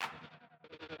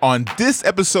On this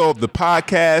episode of the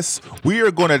podcast, we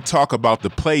are going to talk about the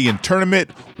play-in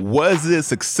tournament. Was it a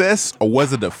success or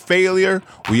was it a failure?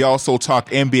 We also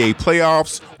talk NBA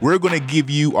playoffs. We're going to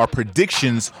give you our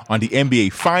predictions on the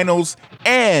NBA finals,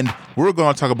 and we're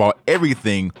going to talk about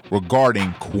everything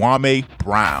regarding Kwame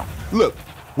Brown. Look,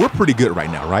 we're pretty good right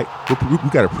now, right? We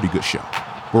got a pretty good show.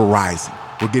 We're rising.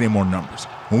 We're getting more numbers.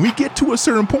 When we get to a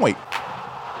certain point,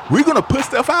 we're going to put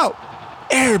stuff out.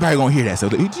 Everybody gonna hear that. So,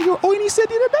 did you hear what he said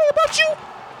the other day about you,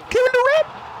 Kevin Durant?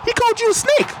 He called you a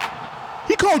snake.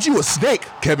 He called you a snake,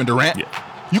 Kevin Durant. Yeah.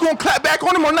 You gonna clap back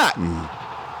on him or not?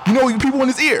 You know, people in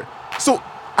his ear. So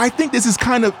I think this is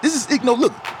look, this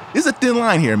is a thin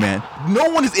line here, man. No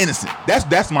one is innocent.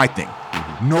 That's my thing.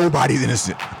 Nobody's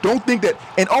innocent. Don't think that.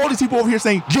 And all these people over here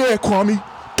saying, yeah, Kwame,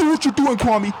 do what you're doing,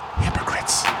 Kwame.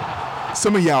 Hypocrites.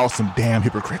 Some of y'all some damn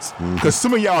hypocrites. Because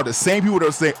some of y'all are the same people that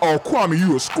are saying, oh, Kwame,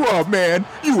 you a scrub, man.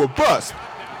 You a bust.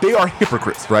 They are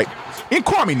hypocrites, right? And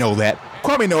Kwame know that.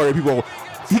 Kwame know that people,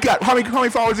 he got, how many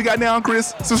followers he got now,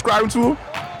 Chris, subscribing to him?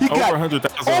 He got over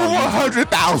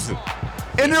 100,000.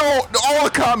 And they're all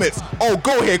the comments, oh,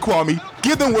 go ahead, Kwame.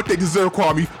 Give them what they deserve,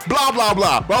 Kwame. Blah, blah,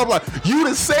 blah, blah, blah. You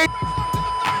the same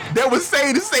that was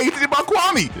saying the same thing about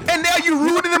Kwame, and now you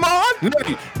rooting him on?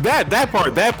 That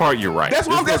part, you're right. That's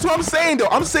what I'm saying, though.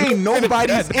 I'm saying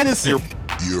nobody's innocent.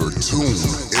 You're tuned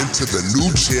into the New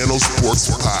Channel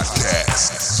Sports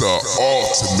Podcast, the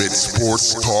ultimate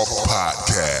sports talk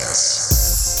podcast.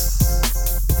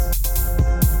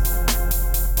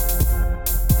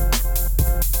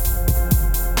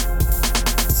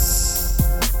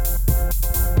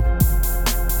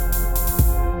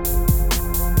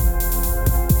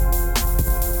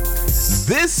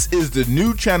 This is the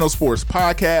New Channel Sports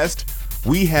Podcast.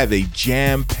 We have a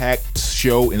jam-packed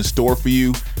show in store for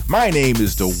you. My name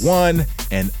is the one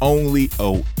and only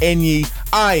Onyenyi.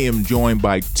 I am joined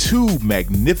by two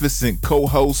magnificent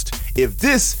co-hosts. If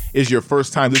this is your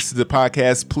first time listening to the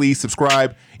podcast, please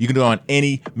subscribe. You can do it on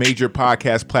any major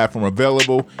podcast platform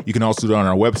available. You can also do it on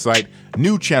our website,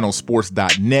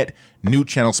 newchannelsports.net. New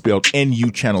Channel spelled NU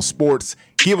Channel Sports.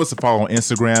 Give us a follow on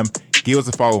Instagram. Give us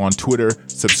a follow on Twitter.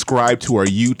 Subscribe to our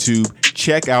YouTube.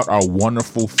 Check out our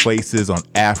wonderful faces on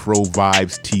Afro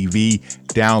Vibes TV.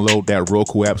 Download that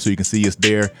Roku app so you can see us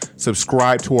there.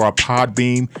 Subscribe to our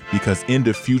Podbeam because in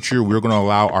the future, we're going to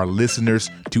allow our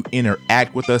listeners to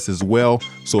interact with us as well.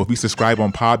 So if you subscribe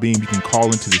on Podbeam, you can call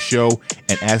into the show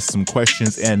and ask some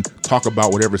questions and talk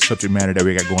about whatever subject matter that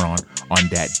we got going on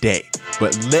that day.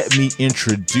 But let me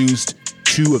introduce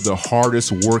two of the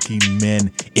hardest working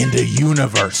men in the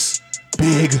universe.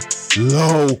 Big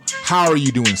Low, how are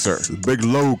you doing, sir? Big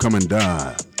Low coming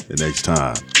down in age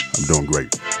time. I'm doing great.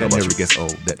 That never gets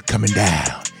old. That coming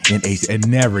down in age, it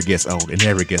never gets old. It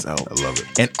never gets old. I love it.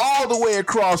 And all the way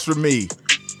across from me,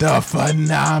 the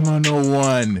phenomenal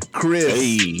one, Chris.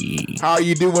 Hey. How are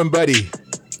you doing, buddy?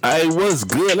 Hey, what's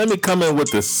good? Let me come in with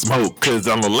the smoke, because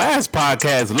on the last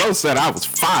podcast, Lo said I was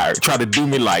fired. Try to do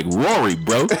me like Rory,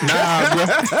 bro. Nah, bro.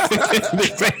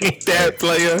 This ain't that,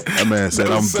 player. That man said,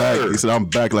 no, I'm back. He said, I'm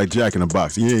back like Jack in the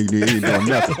Box. He ain't doing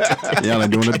nothing. Y'all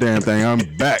ain't doing a damn thing. I'm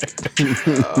back.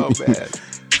 Oh, man.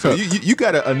 So you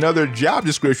got another job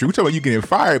description. We're talking about you getting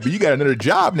fired, but you got another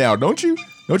job now, don't you?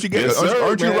 Don't you get? Yes, sir,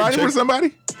 aren't you writing for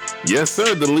somebody? Yes,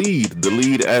 sir.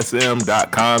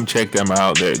 TheLeadSM.com. Check them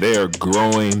out. They are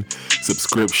growing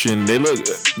subscription. They look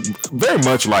very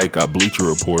much like a Bleacher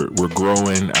Report. We're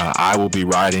growing. I will be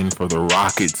writing for the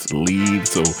Rockets League,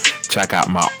 so check out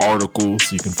my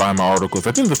articles. You can find my articles.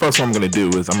 I think the first one I'm going to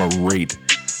do is I'm going to rate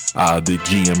the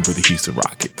GM for the Houston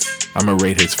Rockets. I'm going to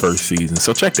rate his first season,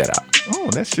 so check that out. Oh,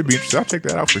 that should be interesting. I'll check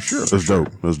that out for sure. That's dope.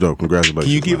 That's dope. Congratulations.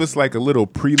 Can you give us like a little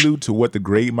prelude to what the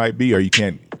grade might be, or you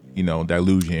can't,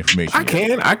 dilute your information? I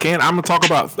can. I'm going to talk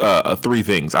about three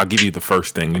things. I'll give you the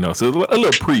first thing, so a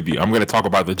little preview. I'm going to talk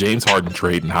about the James Harden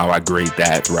trade and how I grade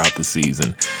that throughout the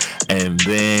season. And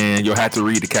then you'll have to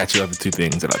read to catch the other two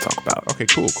things that I talk about. Okay,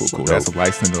 cool. That's a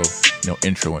nice little,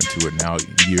 intro into it. Now you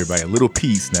give everybody a little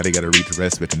piece. Now they got to read the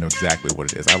rest of it to know exactly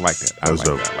what it is. I like that. That's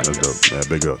dope. That's dope. Yeah,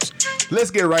 big ups. Let's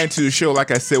get right into the show.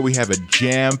 Like I said, we have a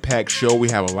jam-packed show. We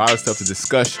have a lot of stuff to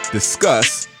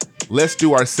discuss. Let's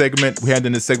do our segment. We haven't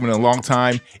done this segment in a long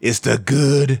time. It's the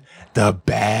good, the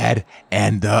bad,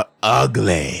 and the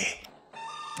ugly.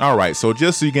 All right, so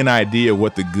just so you get an idea of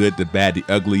what the good, the bad, the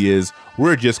ugly is,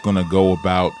 we're just going to go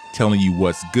about telling you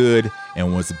what's good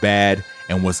and what's bad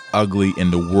and what's ugly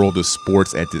in the world of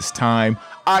sports at this time.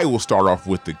 I will start off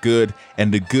with the good,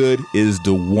 and the good is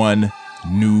the one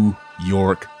New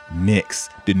York Knicks.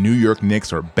 The New York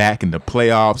Knicks are back in the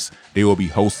playoffs. They will be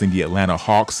hosting the Atlanta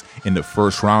Hawks in the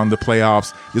first round of the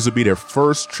playoffs. This will be their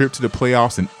first trip to the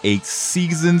playoffs in 8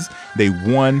 seasons. They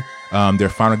won their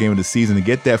final game of the season to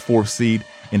get that 4th seed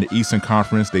in the Eastern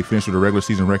Conference. They finished with a regular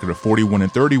season record of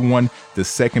 41-31, the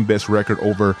second best record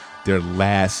over their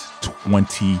last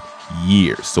 20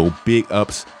 years. So big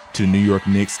ups to the New York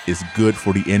Knicks. Is good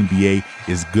for the NBA.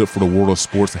 Is good for the world of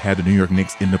sports to have the New York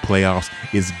Knicks in the playoffs.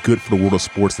 Is good for the world of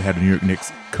sports to have the New York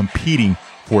Knicks competing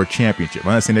for a championship.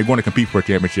 I'm not saying they're going to compete for a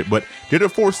championship, but they're the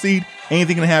 4th seed.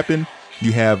 Anything can happen.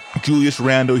 You have Julius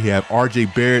Randle. You have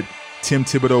RJ Barrett, Tim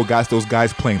Thibodeau. Those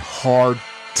guys playing hard,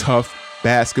 tough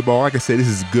basketball. Like I said, this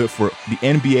is good for the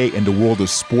NBA and the world of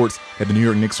sports that the New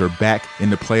York Knicks are back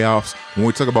in the playoffs. When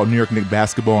we talk about New York Knicks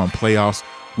basketball and playoffs,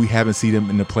 we haven't seen them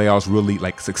in the playoffs really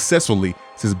successfully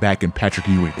since back in Patrick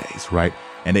Ewing days, right?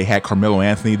 And they had Carmelo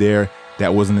Anthony there.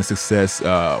 That wasn't a success.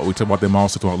 We talk about them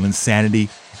also, talk about Linsanity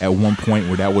at one point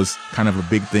where that was kind of a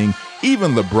big thing.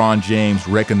 Even LeBron James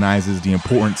recognizes the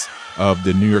importance of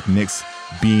the New York Knicks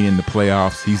being in the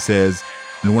playoffs. He says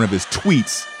in one of his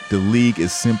tweets, the league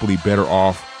is simply better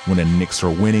off when the Knicks are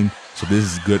winning. So this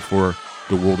is good for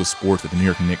the world of sports that the New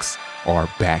York Knicks are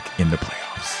back in the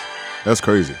playoffs. That's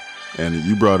crazy. And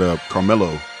you brought up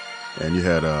Carmelo, and you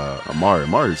had Amari.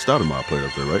 Amari Stoudemire played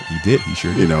up there, right? He did. He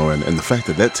sure did. You know, and the fact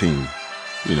that team,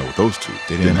 you know, with those two,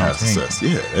 they didn't have success.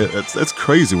 Yeah, that's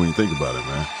crazy when you think about it,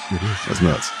 man. It is. That's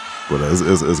nuts. But it's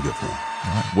good for him.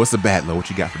 All right. What's the bad, Lo? What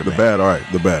you got for the bad? All right,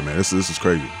 the bad, man. This is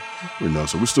crazy. You know,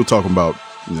 so we're still talking about,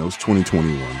 you know, it's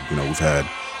 2021. You know, we've had,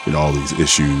 you know, all these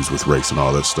issues with race and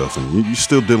all that stuff, and you're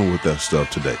still dealing with that stuff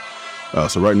today.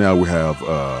 So right now we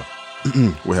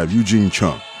have Eugene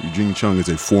Chung. Eugene Chung is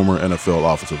a former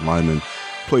NFL offensive lineman,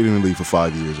 played in the league for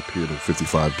 5 years, appeared in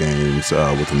 55 games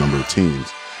with a number of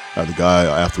teams. The guy,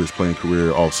 after his playing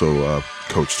career, also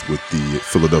coached with the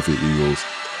Philadelphia Eagles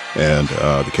and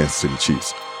the Kansas City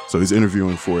Chiefs. So he's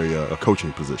interviewing for a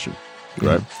coaching position,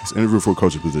 right? Mm-hmm. He's interviewing for a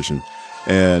coaching position,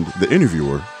 and the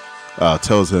interviewer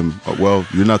tells him, well,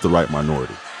 you're not the right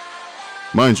minority.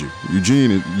 Mind you,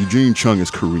 Eugene Chung is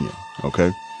Korean,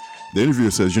 okay? The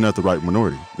interviewer says, you're not the right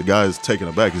minority. The guy is taken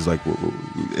aback. He's like, well,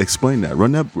 explain that.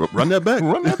 Run that back. Run that back.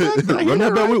 Run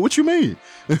that back. What you mean?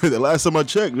 The last time I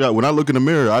checked, when I look in the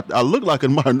mirror, I look like a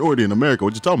minority in America.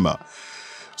 What you talking about?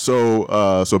 So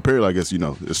apparently, I guess, you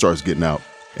know, it starts getting out,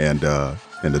 and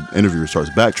the interviewer starts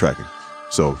backtracking.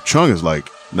 So Chung is like,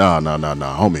 nah,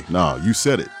 homie. Nah, you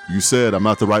said it. You said I'm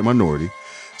not the right minority.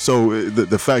 So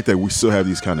the fact that we still have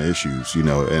these kind of issues, you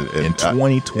know, and in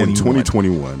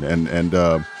 2021,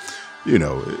 and you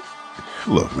know,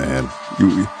 look, man,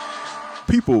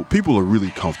 people are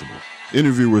really comfortable.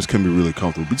 Interviewers can be really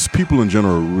comfortable, but just people in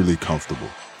general are really comfortable.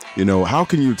 You know, how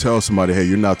can you tell somebody, hey,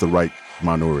 you're not the right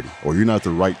minority, or you're not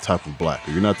the right type of black,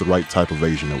 or you're not the right type of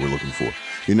Asian that we're looking for,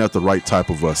 you're not the right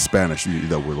type of Spanish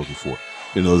that we're looking for.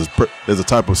 You know, there's a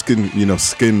type of skin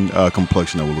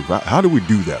complexion that we're looking for. How do we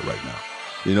do that right now?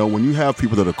 You know, when you have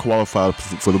people that are qualified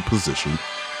for the position,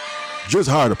 just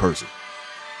hire the person.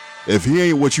 If he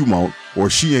ain't what you want, or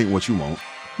she ain't what you want,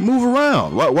 move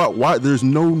around. Why? There's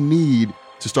no need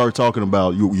to start talking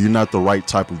about you're not the right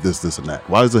type of this, and that.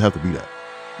 Why does it have to be that?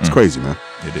 It's crazy, man.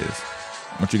 It is.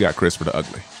 What you got, Chris, for the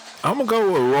ugly? I'm going to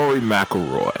go with Rory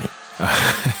McIlroy.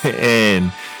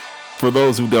 And for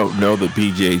those who don't know, the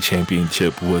PGA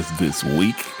Championship was this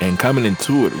week. And coming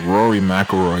into it, Rory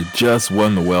McIlroy just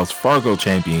won the Wells Fargo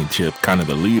Championship, kind of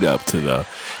the lead up to the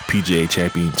PGA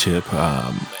Championship.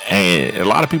 And a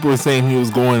lot of people were saying he was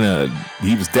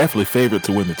definitely favored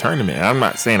to win the tournament. And I'm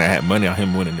not saying I had money on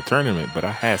him winning the tournament, but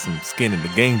I had some skin in the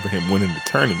game for him winning the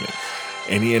tournament.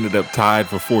 And he ended up tied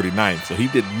for 49th. So he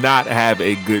did not have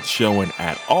a good showing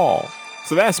at all.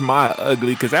 So that's my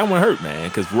ugly, because that one hurt, man.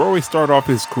 Because Rory started off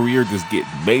his career just getting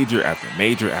major after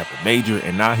major after major,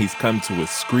 and now he's come to a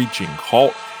screeching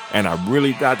halt. And I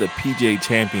really thought the PGA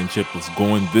Championship was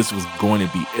going to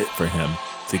be it for him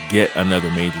to get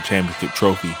another major championship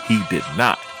trophy. He did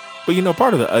not. But you know,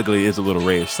 part of the ugly is a little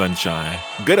ray of sunshine.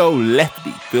 Good old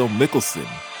lefty Phil Mickelson,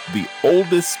 the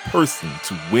oldest person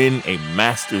to win a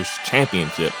Masters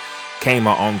championship, came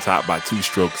out on top by 2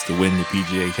 strokes to win the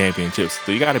PGA Championships.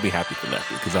 So you got to be happy for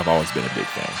Lefty, because I've always been a big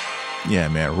fan. Yeah,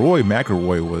 man. Rory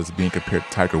McIlroy was being compared to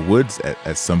Tiger Woods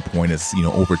at some point as, you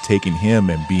know, overtaking him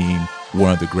and being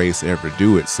one of the greatest to ever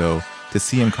do it. So to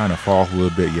see him kind of fall a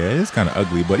little bit, yeah, it's kind of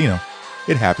ugly. But, you know,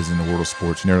 it happens in the world of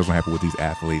sports. Never going to happen with these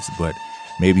athletes. But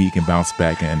maybe he can bounce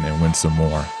back and win some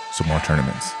more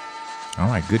tournaments. All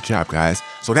right, good job, guys.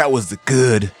 So that was the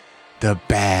good, the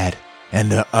bad,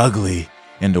 and the ugly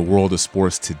in the world of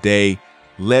sports today.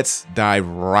 let's dive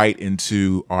right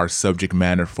into our subject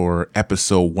matter for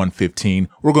episode 115.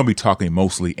 We're going to be talking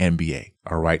mostly NBA.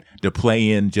 All right. The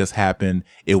play-in just happened.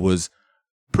 It was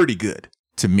pretty good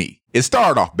to me. It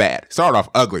started off bad. It started off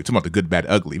ugly. Talking about the good, bad,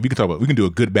 ugly. We can do a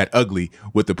good, bad, ugly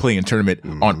with the play-in tournament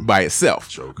on by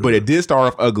itself. But it did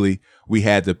start off ugly. We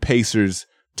had the Pacers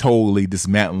totally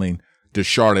dismantling the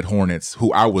Charlotte Hornets,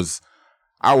 who I was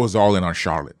all in on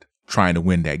Charlotte, trying to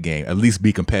win that game, at least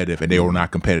be competitive, and they were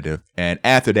not competitive. And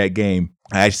after that game,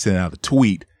 I actually sent out a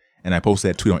tweet, and I posted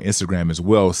that tweet on Instagram as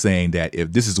well, saying that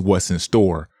if this is what's in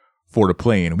store for the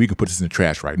play-in, we can put this in the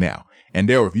trash right now. And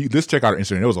let's check out our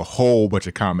Instagram. There was a whole bunch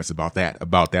of comments about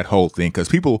that whole thing, because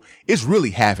it's really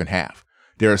half and half.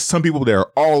 There are some people that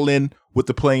are all in with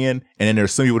the play-in, and then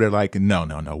there's some people that are like, no,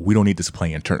 we don't need this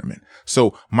play-in tournament.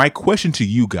 So my question to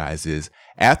you guys is,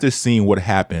 after seeing what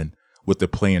happened with the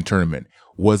play-in tournament,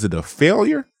 was it a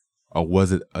failure or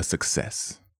was it a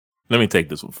success? Let me take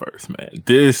this one first, man.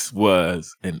 This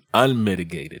was an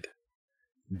unmitigated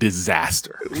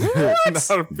disaster. Not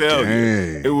a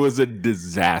failure. Dang. It was a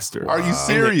disaster. Are you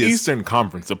serious? In the Eastern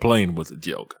Conference, the play-in was a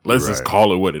joke. Let's just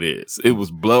call it what it is. It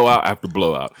was blowout after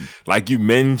blowout. Like you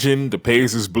mentioned, the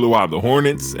Pacers blew out the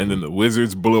Hornets, and then the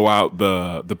Wizards blew out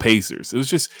the Pacers.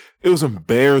 It was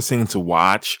embarrassing to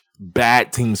watch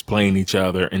bad teams playing each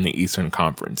other in the Eastern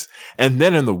Conference. And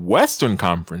then in the Western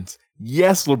Conference,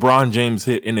 yes, LeBron James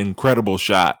hit an incredible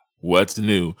shot. What's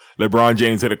new? LeBron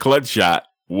James hit a clutch shot.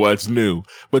 What's new?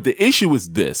 But the issue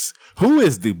is this. Who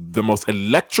is the most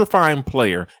electrifying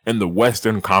player in the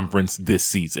Western Conference this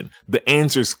season? The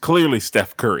answer is clearly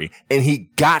Steph Curry. And he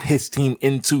got his team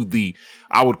into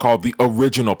I would call the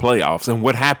original playoffs. And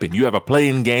what happened? You have a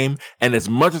play-in game. And as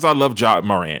much as I love Ja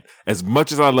Morant, as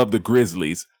much as I love the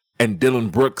Grizzlies and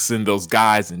Dylan Brooks and those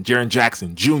guys and Jaren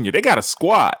Jackson Jr., they got a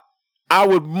squad. I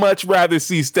would much rather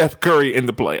see Steph Curry in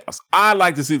the playoffs. I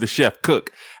like to see the chef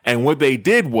cook. And what they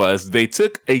did was they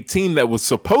took a team that was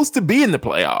supposed to be in the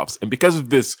playoffs. And because of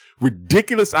this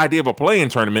ridiculous idea of a play-in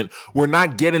tournament, we're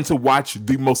not getting to watch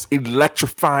the most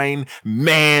electrifying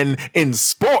man in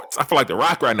sports. I feel like The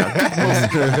Rock right now. The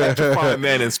most electrifying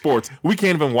man in sports. We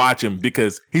can't even watch him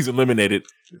because he's eliminated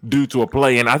due to a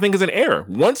play-in. I think it's an error.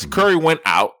 Once Curry went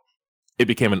out, it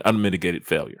became an unmitigated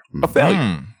failure. A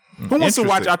failure. Who wants to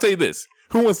watch? I'll tell you this.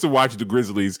 Who wants to watch the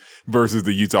Grizzlies versus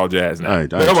the Utah Jazz now?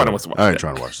 Nobody wants to watch that. I ain't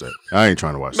trying to watch that. I ain't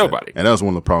trying to watch Nobody. that. And that was one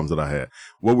of the problems that I had.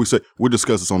 What we said, we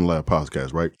discussed this on the last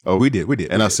podcast, right? Oh, We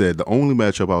did. And I said the only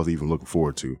matchup I was even looking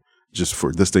forward to, just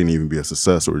for this thing to even be a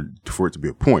success or for it to be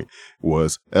a point,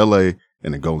 was LA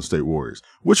and the Golden State Warriors,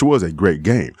 which was a great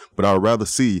game. But I would rather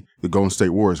see the Golden State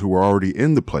Warriors, who were already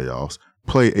in the playoffs,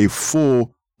 play a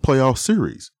full playoff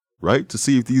series, right? To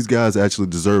see if these guys actually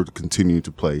deserve to continue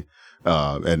to play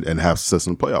and have success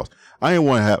in the playoffs. I didn't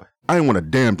want a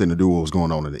damn thing to do with what was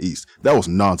going on in the East. That was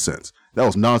nonsense. That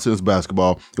was nonsense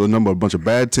basketball. There was a bunch of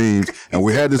bad teams, and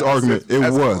we had this argument. It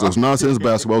was nonsense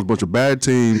basketball. It was a bunch of bad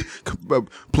teams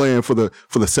playing for the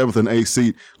 7th and 8th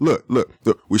seed. Look,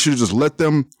 we should have just let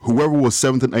them, whoever was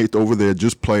 7th and 8th over there,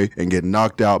 just play and get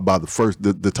knocked out by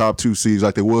the top 2 seeds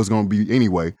like they was going to be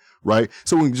anyway, right?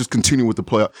 So we can just continue with the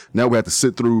playoff. Now we have to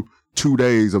sit through 2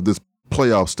 days of this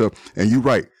playoff stuff. And you're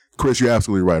right. Chris, you're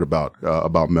absolutely right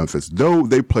about Memphis. Though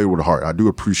they played with a heart. I do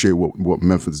appreciate what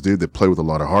Memphis did. They played with a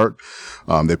lot of heart.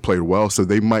 They played well, so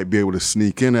they might be able to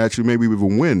sneak in, actually maybe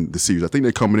even win the series. I think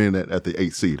they're coming in at the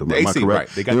 8th seed. Am I correct? Right.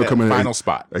 They got that final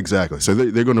spot. Exactly. So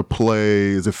they're going to play,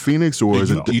 is it Phoenix or is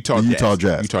it Utah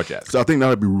Jazz? Utah Jazz. So I think that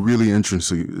would be really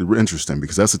interesting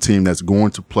because that's a team that's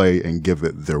going to play and give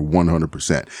it their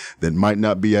 100%. That might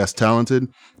not be as talented,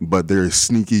 but they're a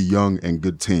sneaky, young, and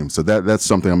good team. So that's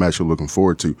something I'm actually looking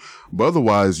forward to. But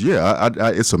otherwise, yeah,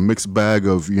 it's a mixed bag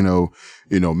of,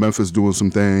 Memphis doing some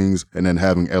things and then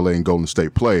having LA and Golden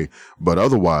State play. But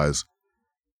otherwise,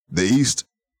 the East,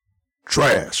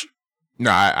 trash.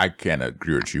 No, I can't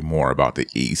agree with you more about the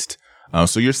East.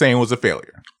 So you're saying it was a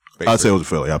failure? I'd say it was a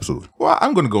failure, absolutely. Well,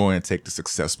 I'm going to go in and take the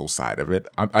successful side of it.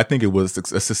 I think it was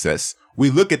a success. We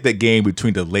look at the game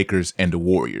between the Lakers and the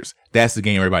Warriors. That's the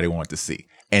game everybody wanted to see.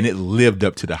 And it lived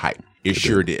up to the hype. It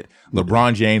sure did.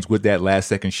 LeBron James with that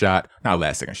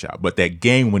but that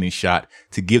game-winning shot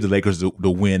to give the Lakers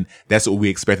the win. That's what we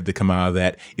expected to come out of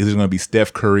that. Is it going to be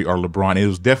Steph Curry or LeBron? It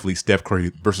was definitely Steph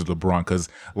Curry versus LeBron because,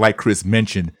 like Chris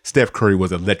mentioned, Steph Curry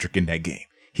was electric in that game.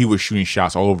 He was shooting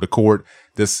shots all over the court.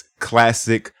 This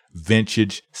classic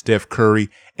vintage Steph Curry.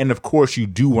 And, of course, you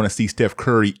do want to see Steph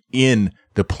Curry in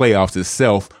the playoffs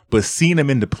itself, but seeing him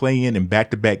in the play-in and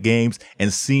back-to-back games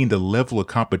and seeing the level of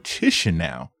competition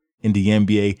now in the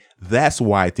NBA. That's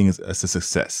why I think it's a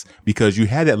success, because you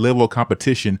have that level of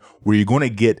competition where you're going to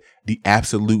get the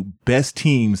absolute best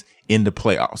teams in the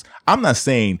playoffs. I'm not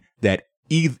saying that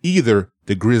either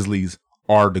the Grizzlies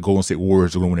or the Golden State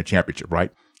Warriors are going to win a championship,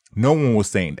 right? No one was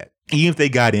saying that. Even if they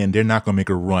got in, they're not going to make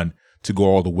a run to go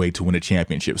all the way to win a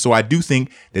championship. So I do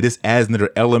think that this adds another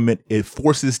element. It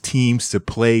forces teams to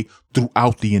play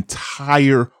throughout the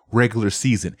entire regular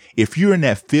season. If you're in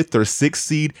that 5th or 6th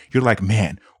seed, you're like,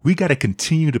 man, we got to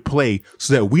continue to play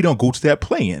so that we don't go to that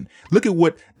play-in. Look at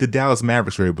what the Dallas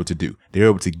Mavericks were able to do. They were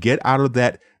able to get out of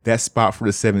that spot for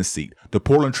the 7th seed. The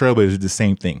Portland Trailblazers did the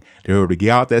same thing. They were able to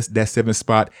get out that 7th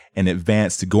spot and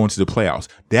advance to go into the playoffs.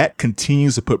 That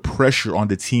continues to put pressure on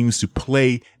the teams to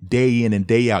play day in and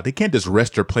day out. They can't just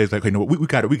rest their players like, okay, no, we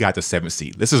got the 7th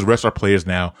seed. Let's just rest our players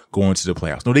now going to the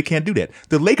playoffs. No, they can't do that.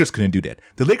 The Lakers couldn't do that.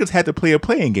 The Lakers had to play a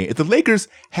playing game. If the Lakers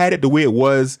had it the way it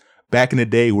was back in the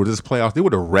day where this playoffs, they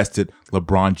would have rested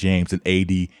LeBron James and AD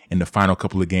in the final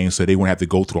couple of games so they wouldn't have to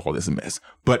go through all this mess.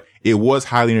 But it was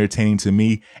highly entertaining to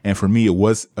me. And for me, it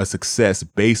was a success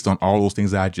based on all those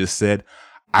things that I just said.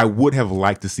 I would have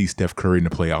liked to see Steph Curry in the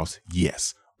playoffs,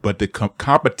 yes. But the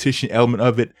competition element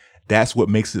of it, that's what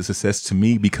makes it a success to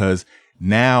me, because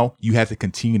now you have to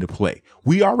continue to play.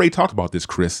 We already talked about this,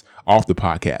 Chris, off the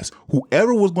podcast.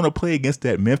 Whoever was going to play against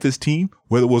that Memphis team,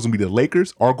 whether it was going to be the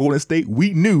Lakers or Golden State,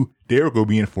 we knew they were going to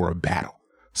be in for a battle.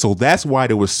 So that's why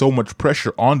there was so much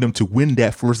pressure on them to win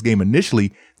that first game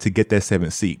initially to get that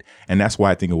 7th seed. And that's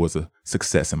why I think it was a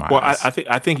success in my eyes.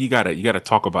 I think you gotta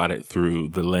talk about it through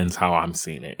the lens how I'm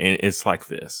seeing it. And it's like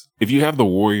this. If you have the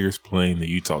Warriors playing the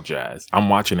Utah Jazz, I'm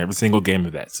watching every single game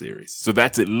of that series. So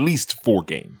that's at least 4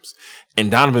 games.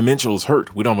 And Donovan Mitchell is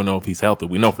hurt. We don't even know if he's healthy.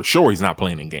 We know for sure he's not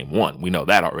playing in game 1. We know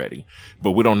that already.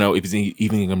 But we don't know if he's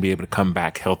even going to be able to come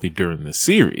back healthy during the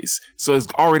series. So it's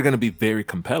already going to be very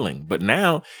compelling. But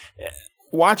now,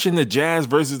 watching the Jazz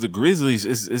versus the Grizzlies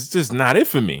is just not it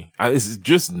for me. It's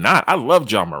just not. I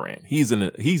love Ja Morant. He's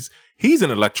an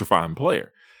electrifying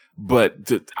player.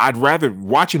 But I'd rather,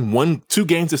 watching 1-2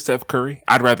 games of Steph Curry,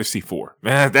 I'd rather see 4.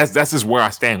 Man, that's just where I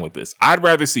stand with this. I'd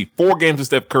rather see 4 games of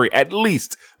Steph Curry at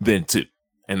least than 2.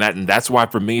 And that's why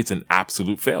for me it's an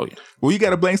absolute failure. Well, you got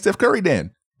to blame Steph Curry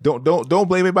then. Don't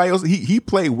blame anybody else. He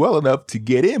played well enough to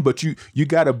get in, but you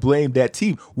got to blame that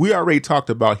team. We already talked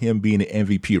about him being an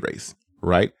MVP race,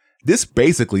 right? This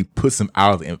basically puts him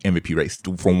out of the MVP race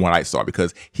from what I saw,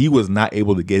 because he was not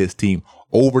able to get his team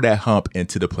over that hump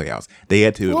into the playoffs. They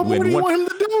had to win. What do you want him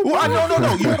to do? Well,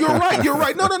 no. You're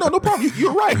right. No problem.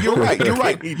 You're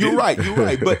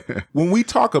right. But when we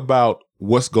talk about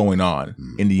what's going on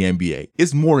in the NBA,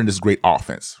 it's more than this great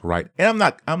offense, right? And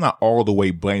I'm not all the way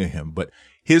blaming him, but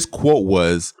his quote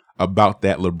was about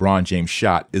that LeBron James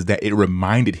shot is that it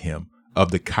reminded him of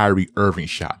the Kyrie Irving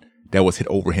shot that was hit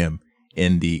over him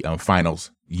in the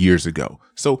finals years ago.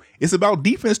 So it's about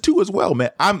defense too as well,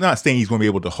 man. I'm not saying he's going to be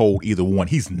able to hold either one.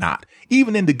 He's not.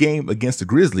 Even in the game against the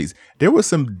Grizzlies, there were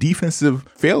some defensive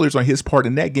failures on his part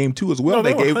in that game too as well. No,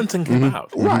 they were hunting him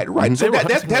out. Right. So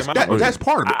that's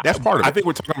part of it. That's part of it. I think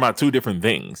we're talking about 2 different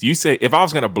things. You say, if I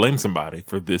was going to blame somebody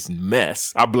for this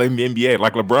mess, I blame the NBA.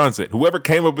 Like LeBron said, whoever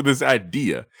came up with this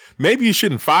idea, maybe you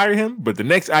shouldn't fire him, but the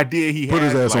next idea he put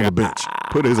had, his ass on the bench.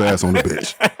 Put his ass on the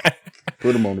bench.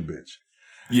 Put him on the bench.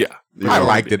 Yeah. I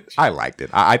liked it.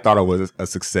 I thought it was a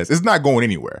success. It's not going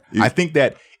anywhere. I think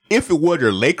that if it were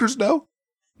your Lakers, though,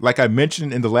 like I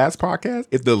mentioned in the last podcast,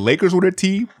 if the Lakers were the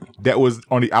team that was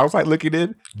on the outside looking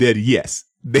in, then yes,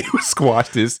 they would squash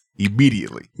this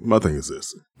immediately. My thing is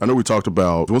this. I know we talked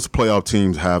about once the playoff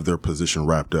teams have their position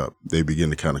wrapped up, they begin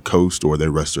to kind of coast or they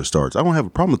rest their starts. I don't have a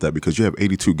problem with that because you have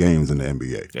 82 games in the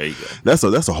NBA. There you go.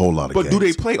 That's a whole lot of games. But do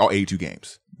they play all 82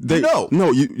 games?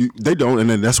 No, they don't. And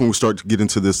then that's when we start to get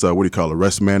into this, what do you call it,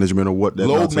 rest management or what?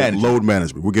 Load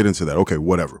management. We'll get into that. Okay,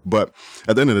 whatever. But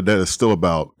at the end of the day, it's still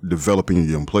about developing your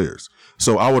young players.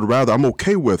 So I'm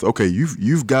okay with, okay,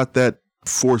 you've got that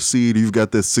 4th seed, you've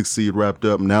got that 6th seed wrapped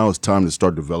up. Now it's time to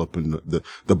start developing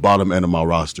the bottom end of my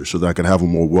roster so that I can have a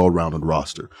more well-rounded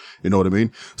roster. You know what I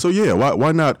mean? So yeah,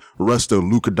 why not rest a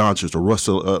Luka Doncic or rest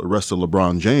a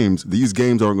LeBron James? These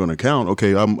games aren't going to count.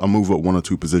 Okay, I move up 1 or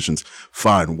 2 positions.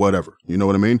 Fine, whatever. You know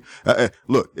what I mean?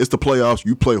 Look, it's the playoffs.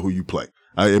 You play who you play.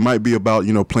 It might be about,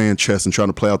 playing chess and trying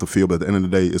to play out the field, but at the end of the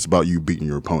day, it's about you beating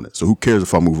your opponent. So who cares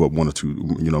if I move up 1 or 2,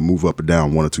 move up or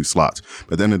down 1 or 2 slots?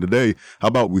 But at the end of the day, how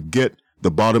about we get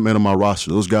the bottom end of my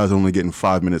roster, those guys are only getting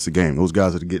 5 minutes a game. Those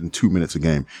guys are getting 2 minutes a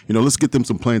game. Let's get them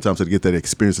some playing time so they get that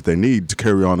experience that they need to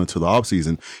carry on into the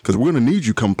offseason, because we're going to need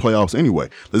you come playoffs anyway.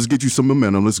 Let's get you some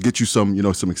momentum. Let's get you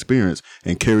some, some experience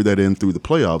and carry that in through the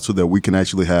playoffs so that we can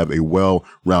actually have a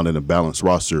well-rounded and balanced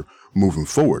roster moving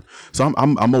forward. So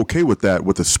I'm okay with that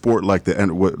with a sport like the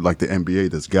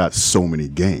NBA that's got so many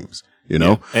games,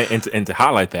 Yeah. And to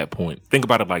highlight that point, think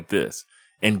about it like this.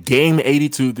 In game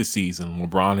 82 this season,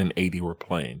 LeBron and AD were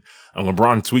playing, and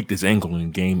LeBron tweaked his ankle in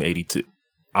game 82.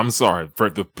 I'm sorry for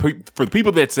the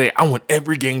people that say I want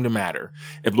every game to matter.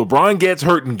 If LeBron gets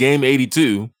hurt in game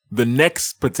 82, the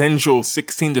next potential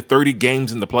 16 to 30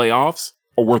 games in the playoffs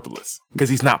are worthless because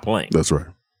he's not playing. That's right.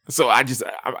 So I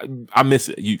miss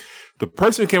it. The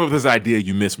person who came up with this idea,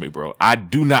 you miss me, bro. I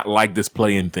do not like this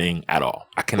play-in thing at all.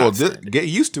 I cannot get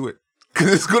used to it.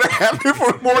 Because it's going to happen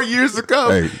for more years to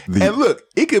come. And look,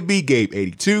 it could be game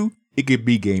 82. It could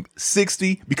be game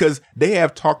 60, because they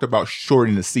have talked about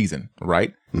shortening the season,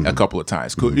 right? Mm-hmm. A couple of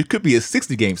times. It could be a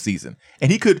 60-game season. And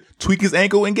he could tweak his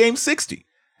ankle in game 60.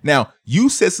 Now, you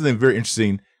said something very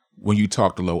interesting when you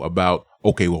talked, Lo, about,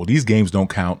 okay, well, these games don't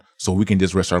count, so we can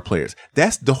just rest our players.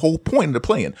 That's the whole point of the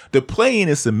play-in. The play-in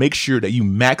is to make sure that you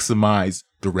maximize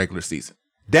the regular season.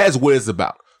 That's what it's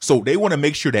about. So they want to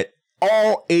make sure that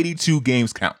all 82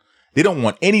 games count. They don't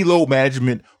want any load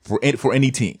management for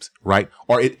any teams, right?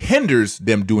 Or it hinders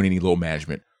them doing any load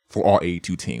management for all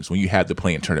 82 teams when you have the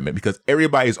play-in tournament, because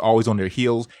everybody's always on their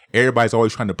heels. Everybody's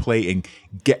always trying to play and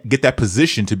get that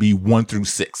position to be 1 through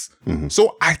 6. Mm-hmm.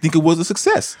 So I think it was a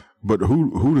success. But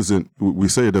who doesn't? We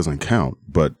say it doesn't count,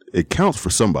 but it counts for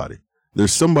somebody.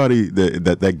 There's somebody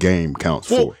that game counts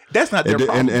for. That's not their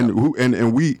problem.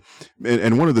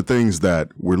 And one of the things that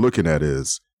we're looking at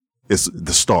is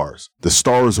the stars. The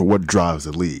stars are what drives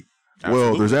the league. Absolutely.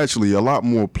 Well, there's actually a lot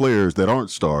more players that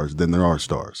aren't stars than there are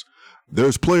stars.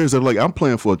 There's players that are like, I'm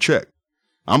playing for a check.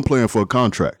 I'm playing for a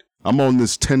contract. I'm on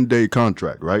this 10-day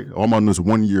contract, right? I'm on this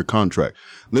 1-year contract.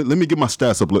 Let me get my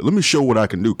stats up. Let me show what I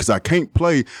can do, because I can't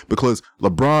play because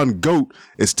LeBron GOAT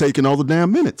is taking all the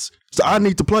damn minutes. So I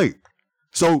need to play.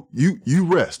 So you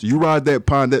rest. You ride that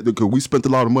pine, because we spent a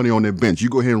lot of money on that bench. You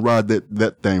go ahead and ride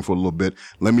that thing for a little bit.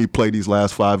 Let me play these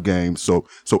last 5 games. So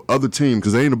other teams,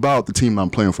 because it ain't about the team I'm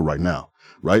playing for right now,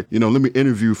 right? Let me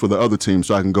interview for the other team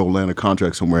so I can go land a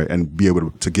contract somewhere and be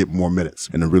able to get more minutes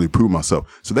and to really prove myself.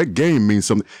 So that game means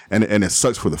something, and it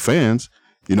sucks for the fans.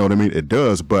 You know what I mean? It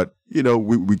does, but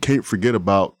we can't forget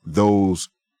about those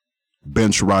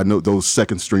bench riding, those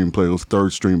second string players, those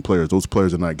third string players. Those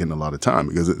players are not getting a lot of time,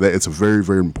 because it's a very,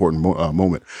 very important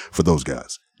moment for those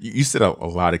guys. You said a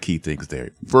lot of key things there.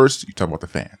 First, you talk about the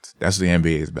fans. That's what the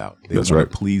NBA is about. They want to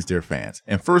please their fans.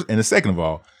 And second of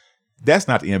all, that's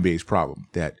not the NBA's problem,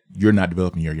 that you're not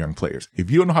developing your young players.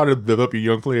 If you don't know how to develop your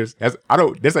young players, that's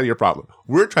not your problem.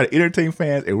 We're trying to entertain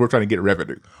fans, and we're trying to get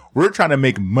revenue. We're trying to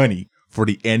make money for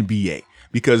the NBA,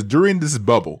 because during this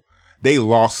bubble, they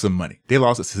lost some money. They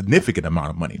lost a significant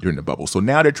amount of money during the bubble. So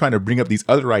now they're trying to bring up these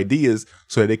other ideas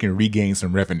so that they can regain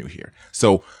some revenue here.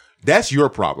 So that's your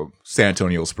problem, San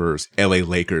Antonio Spurs, LA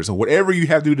Lakers, or whatever you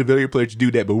have to do to develop your players to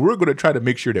do that. But we're going to try to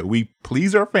make sure that we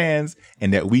please our fans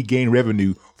and that we gain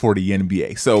revenue for the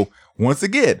NBA. So once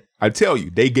again, I tell you,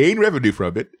 they gain revenue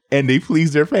from it and they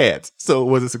please their fans. So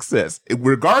it was a success.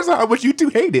 Regardless of how much you two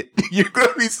hate it, you're going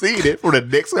to be seeing it for the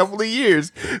next couple of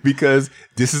years, because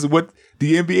this is what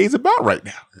the NBA is about right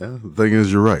now. Yeah, the thing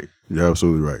is, you're right. You're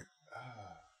absolutely right.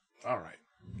 All right.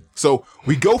 So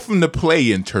we go from the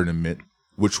play-in tournament,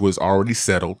 which was already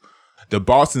settled. The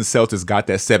Boston Celtics got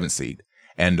that 7th seed,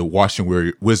 and the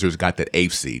Washington Wizards got that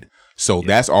 8th seed. So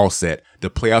that's all set. The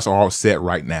playoffs are all set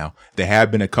right now. There have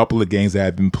been a couple of games that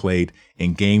have been played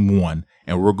in game 1,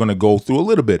 and we're going to go through a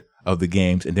little bit of the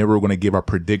games, and then we're going to give our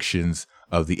predictions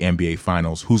of the NBA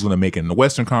Finals, who's going to make it in the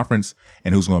Western Conference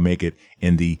and who's going to make it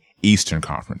in the Eastern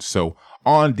Conference. So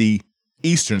on the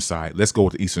Eastern side, let's go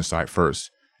with the Eastern side first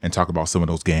and talk about some of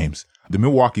those games. The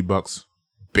Milwaukee Bucks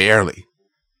barely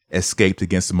escaped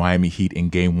against the Miami Heat in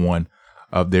game 1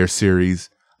 of their series.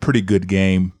 Pretty good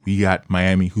game. We got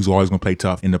Miami, who's always going to play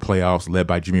tough in the playoffs, led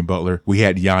by Jimmy Butler. We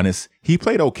had Giannis. He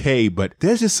played okay, but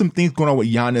there's just some things going on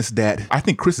with Giannis that I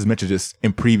think Chris has mentioned this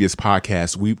in previous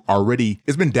podcasts.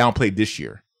 It's been downplayed this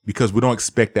year because we don't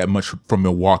expect that much from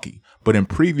Milwaukee. But in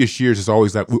previous years, it's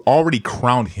always like we already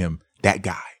crowned him that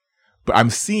guy. But I'm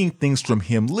seeing things from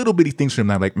him, little bitty things from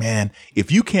him. I'm like, man,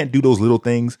 if you can't do those little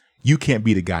things, you can't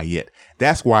be the guy yet.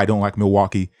 That's why I don't like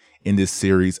Milwaukee in this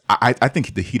series. I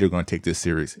think the Heat are going to take this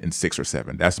series in 6 or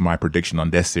 7. That's my prediction on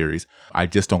this series. I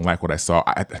just don't like what I saw.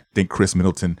 I think Chris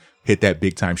Middleton hit that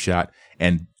big time shot,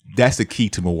 and that's the key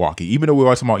to Milwaukee. Even though we're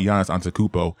always talking about Giannis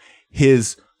Antetokounmpo,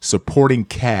 his supporting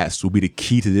cast will be the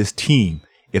key to this team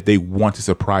if they want to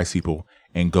surprise people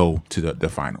and go to the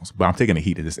finals. But I'm taking the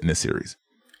Heat in this series.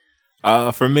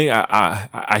 For me,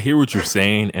 I hear what you're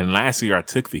saying, and last year I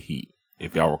took the Heat,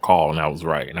 if y'all recall, and I was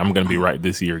right. And I'm going to be right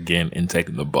this year again in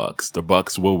taking the Bucks. The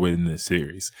Bucks will win this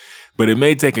series, but it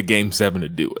may take a Game 7 to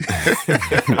do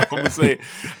it.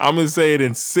 I'm gonna say it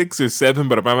in 6 or 7,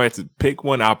 but if I had to pick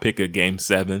one, I'll pick a Game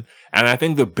 7. And I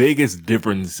think the biggest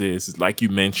difference is, like you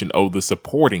mentioned, the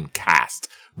supporting cast.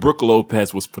 Brook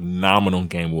Lopez was phenomenal in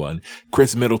Game 1.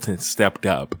 Chris Middleton stepped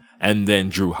up, and then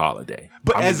Drew Holiday.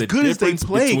 But as good as they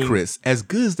played, Chris, as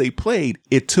good as they played,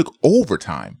 it took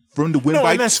overtime for him to win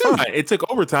by 2. That's fine. It took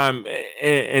overtime,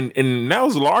 and that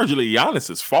was largely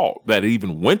Giannis's fault that it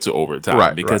even went to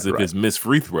overtime because of his missed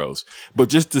free throws. But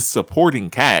just the supporting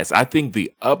cast, I think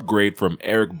the upgrade from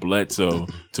Eric Bledsoe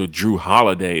to Drew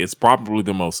Holiday is probably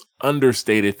the most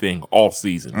understated thing all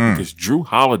season because Drew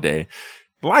Holiday,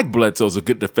 like Bledsoe's a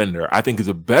good defender. I think he's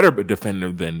a better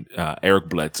defender than Eric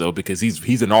Bledsoe because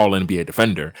he's an all-NBA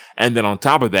defender. And then on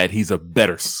top of that, he's a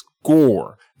better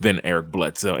scorer than Eric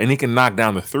Bledsoe, and he can knock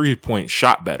down the 3-point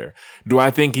shot better. Do I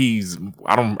think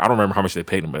I don't remember how much they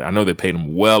paid him, but I know they paid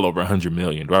him well over $100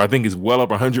 million. Do I think he's well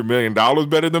over $100 million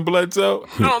better than Bledsoe?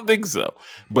 I don't think so.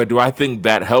 But do I think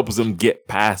that helps them get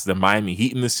past the Miami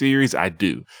Heat in the series? I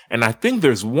do. And I think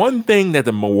there's one thing that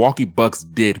the Milwaukee Bucks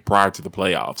did prior to the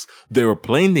playoffs. They were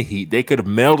playing the Heat. They could have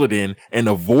mailed it in and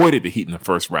avoided the Heat in the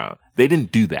first round. They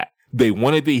didn't do that. They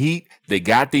wanted the Heat. They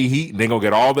got the Heat. And they're going to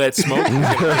get all that smoke.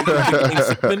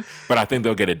 But I think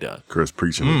they'll get it done. Chris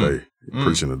preaching today.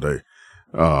 Preaching today.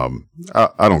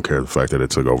 I don't care the fact that it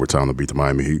took overtime to beat the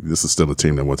Miami Heat. This is still a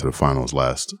team that went to the finals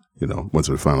last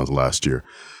year.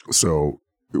 So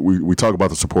we talk about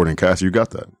the supporting cast. You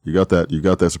got that. You got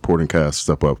that supporting cast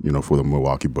step up, for the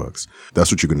Milwaukee Bucks. That's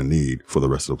what you're going to need for the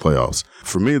rest of the playoffs.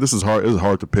 For me, this is hard. It's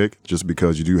hard to pick just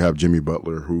because you do have Jimmy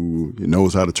Butler who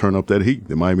knows how to turn up that heat.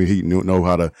 The Miami Heat know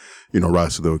how to,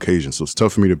 rise to the occasion. So it's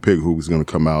tough for me to pick who's going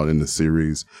to come out in the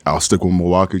series. I'll stick with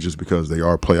Milwaukee just because they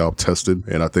are playoff tested.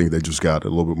 And I think they just got a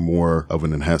little bit more of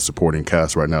an enhanced supporting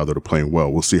cast right now that are playing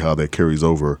well. We'll see how that carries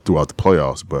over throughout the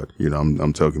playoffs. But,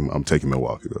 I'm taking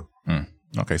Milwaukee though.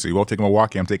 Okay, so you both taking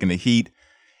Milwaukee. I'm taking the Heat.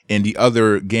 In the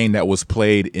other game that was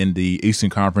played in the Eastern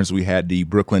Conference, we had the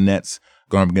Brooklyn Nets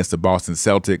going up against the Boston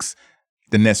Celtics.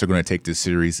 The Nets are going to take this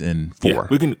series in 4.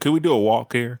 Yeah, can we do a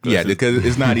walk here? Yeah, because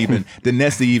it's not even the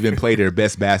Nets even played their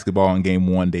best basketball in Game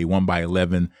 1. They won by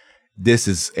 11. This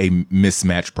is a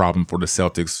mismatch problem for the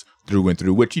Celtics through and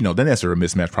through. Which the Nets are a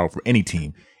mismatch problem for any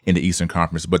team in the Eastern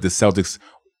Conference, but the Celtics,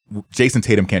 Jason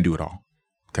Tatum can't do it all.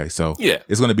 Okay, so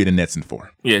it's going to be the Nets in 4.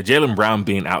 Yeah, Jaylen Brown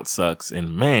being out sucks.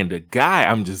 And, man, the guy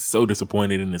I'm just so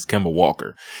disappointed in is Kemba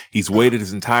Walker. He's waited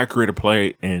his entire career to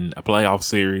play in a playoff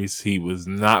series. He was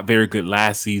not very good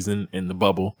last season in the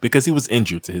bubble because he was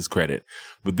injured, to his credit.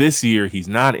 But this year, he's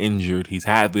not injured. He's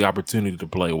had the opportunity to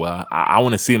play well. I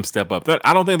want to see him step up.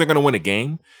 I don't think they're going to win a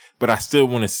game, but I still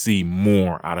want to see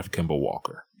more out of Kemba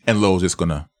Walker. And Lowe's just going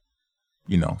to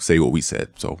say what we said.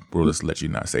 So we'll just let you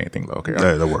not say anything, though. Okay.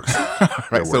 Yeah, that works.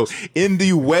 Right. So in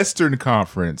the Western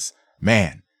Conference,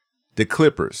 man, the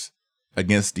Clippers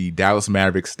against the Dallas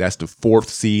Mavericks. That's the 4th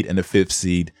seed and the 5th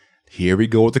seed. Here we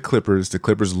go with the Clippers. The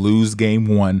Clippers lose Game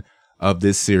 1 of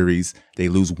this series. They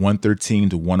lose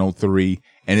 113-103.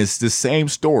 And it's the same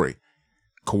story.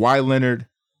 Kawhi Leonard,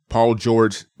 Paul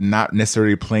George not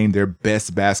necessarily playing their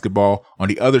best basketball. On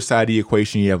the other side of the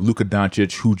equation, you have Luka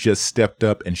Doncic, who just stepped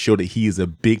up and showed that he is a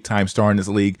big-time star in this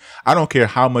league. I don't care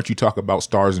how much you talk about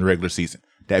stars in the regular season.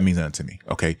 That means nothing to me,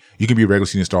 okay? You can be a regular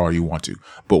season star all you want to.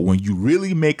 But when you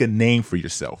really make a name for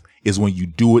yourself is when you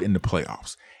do it in the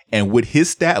playoffs. And with his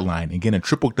stat line and getting a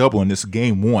triple-double in this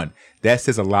Game 1, that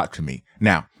says a lot to me.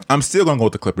 Now, I'm still going to go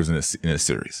with the Clippers in this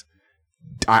series.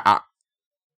 I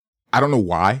don't know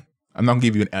why. I'm not going to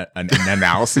give you an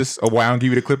analysis of why I don't give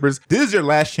you the Clippers. This is your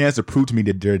last chance to prove to me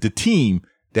that they're the team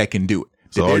that can do it.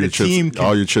 So all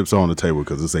your chips are on the table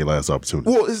because it's their last opportunity.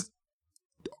 Well,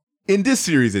 in this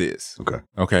series it is.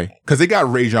 Okay. Because they got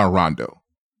Rajon Rondo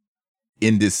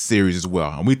in this series as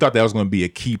well. And we thought that was going to be a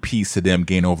key piece to them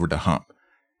getting over the hump.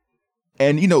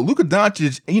 And, Luka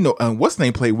Doncic, what's his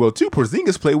name played well too.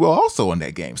 Porzingis played well also in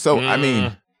that game. So,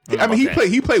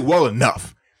 he played well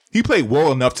enough. He played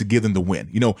well enough to give them the win.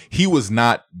 He was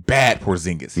not bad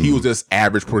Porzingis. He was just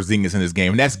average Porzingis in this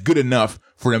game. And that's good enough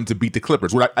for them to beat the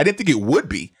Clippers. I didn't think it would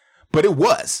be, but it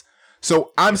was.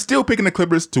 So I'm still picking the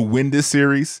Clippers to win this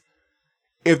series.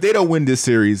 If they don't win this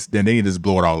series, then they need to just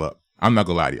blow it all up. I'm not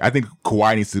going to lie to you. I think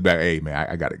Kawhi needs to be like, hey, man,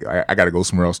 I got to go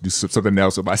somewhere else, do something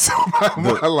else with myself.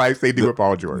 My life, they do with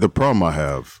Paul George. The problem I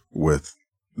have with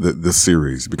the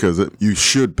series because you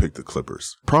should pick the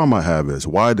Clippers. Problem I have is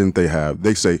why didn't they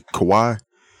say Kawhi,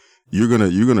 you're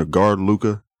gonna guard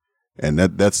Luka, and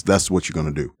that's what you're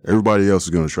gonna do. Everybody else is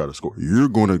gonna try to score. You're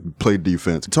gonna play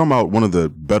defense. I'm talking about one of the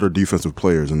better defensive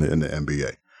players in the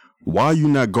NBA. Why are you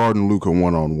not guarding Luka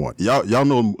one-on-one? Y'all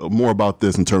know more about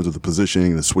this in terms of the positioning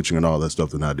and the switching and all that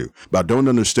stuff than I do. But I don't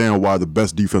understand why the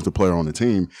best defensive player on the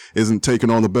team isn't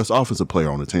taking on the best offensive player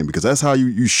on the team, because that's how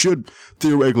you should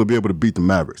theoretically be able to beat the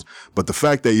Mavericks. But the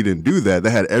fact that you didn't do that,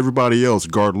 they had everybody else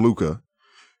guard Luka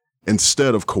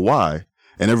instead of Kawhi,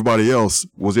 and everybody else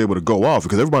was able to go off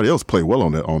because everybody else played well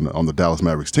on the Dallas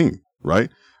Mavericks team, right?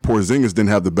 Porzingis didn't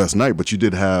have the best night, but you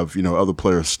did have, other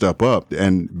players step up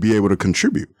and be able to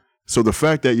contribute. So the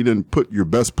fact that you didn't put your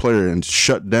best player and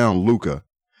shut down Luka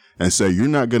and say you're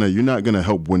not gonna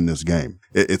help win this game,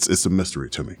 it's a mystery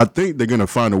to me. I think they're gonna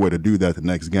find a way to do that the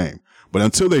next game, but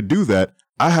until they do that,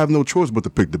 I have no choice but to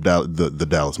pick the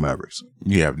Dallas Mavericks.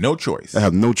 You have no choice. I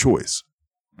have no choice.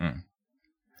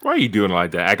 Why are you doing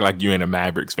like that? Act like you ain't a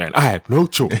Mavericks fan. I have no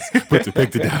choice but to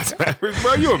pick the Dallas Mavericks.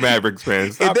 Bro, you a Mavericks fan.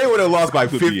 If they would have lost by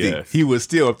 50, he would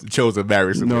still have chosen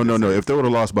Mavericks. No. If they would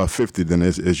have lost by 50, then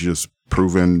it's just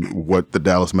proving what the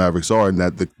Dallas Mavericks are and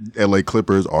that the LA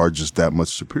Clippers are just that much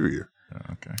superior.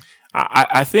 Okay.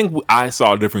 I think I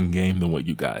saw a different game than what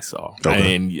you guys saw.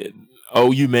 Okay. And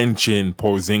you mentioned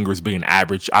Porzingis being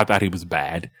average. I thought he was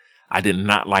bad. I did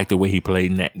not like the way he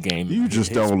played in that game. You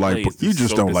just don't like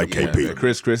KP. Yeah,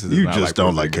 Chris is you not just like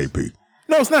don't Porzingis. like KP.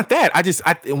 No, it's not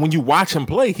that. When you watch him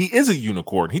play, he is a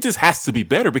unicorn. He just has to be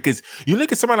better because you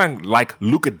look at somebody like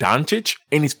Luka Doncic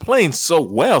and he's playing so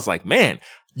well. It's like, man,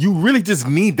 you really just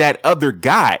need that other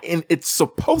guy. And it's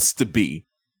supposed to be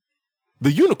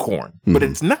the unicorn, but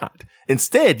it's not.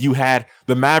 Instead, you had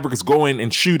the Mavericks going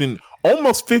and shooting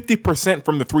almost 50%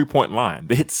 from the 3-point line.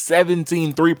 They hit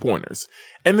 17 3-pointers.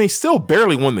 And they still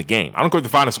barely won the game. I don't care what the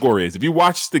final score is. If you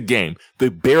watch the game, they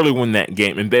barely won that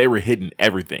game, and they were hitting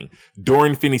everything.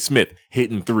 Dorian Finney-Smith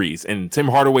hitting threes, and Tim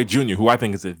Hardaway Jr., who I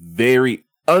think is a very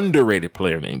underrated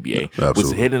player in the NBA,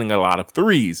 was hitting a lot of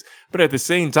threes. But at the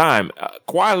same time,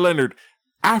 Kawhi Leonard,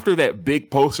 after that big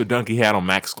poster dunk he had on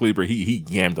Max Kleber, he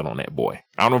yammed it on that boy.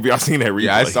 I don't know if y'all seen that replay.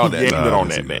 Yeah, I saw that. He yammed it on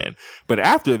that man. But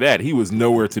after that, he was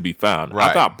nowhere to be found. Right.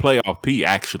 I thought Playoff P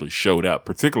actually showed up,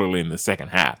 particularly in the second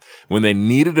half. When they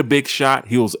needed a big shot,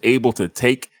 he was able to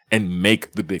take and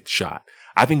make the big shot.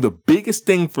 I think the biggest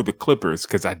thing for the Clippers,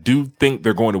 because I do think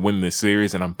they're going to win this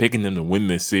series, and I'm picking them to win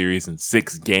this series in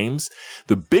 6 games.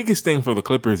 The biggest thing for the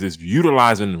Clippers is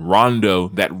utilizing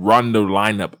that Rondo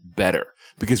lineup better.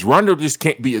 Because Rondo just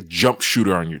can't be a jump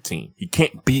shooter on your team. He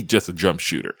can't be just a jump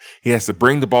shooter. He has to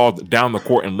bring the ball down the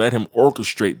court and let him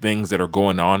orchestrate things that are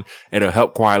going on. It'll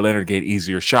help Kawhi Leonard get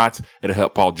easier shots. It'll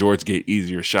help Paul George get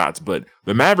easier shots. But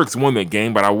the Mavericks won that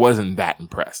game, but I wasn't that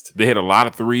impressed. They hit a lot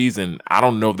of threes, and I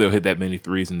don't know if they'll hit that many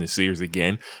threes in this series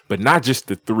again. But not just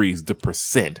the threes, the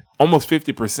percent. Almost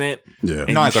 50%. Yeah.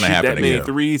 And Not you gonna shoot happen that many again.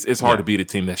 threes, it's hard to beat a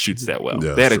team that shoots that well.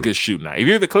 Yeah, they had a true. good shoot night. If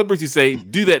you're the Clippers, you say,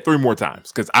 do that 3 more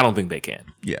times, because I don't think they can.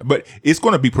 Yeah, but it's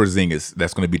going to be Porzingis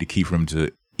that's going to be the key for him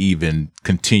to even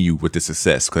continue with the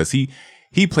success, because he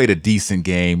played a decent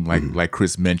game, like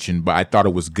Chris mentioned, but I thought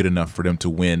it was good enough for them to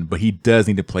win. But he does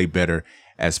need to play better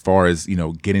as far as,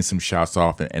 getting some shots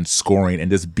off and scoring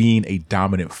and just being a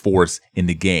dominant force in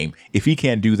the game. If he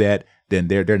can't do that, then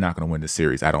they're not going to win the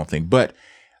series, I don't think. But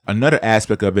another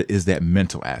aspect of it is that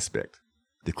mental aspect.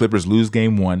 The Clippers lose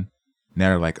game 1. Now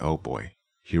they're like, oh boy,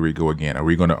 here we go again. Are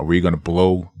we gonna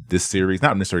blow this series?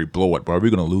 Not necessarily blow it, but are we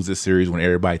gonna lose this series when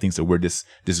everybody thinks that we're this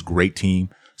great team?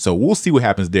 So we'll see what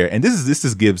happens there. And this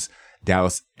just gives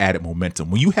Dallas added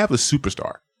momentum. When you have a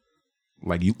superstar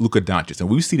like Luka Doncic, and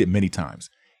we've seen it many times,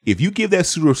 if you give that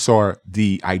superstar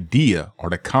the idea or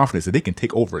the confidence that they can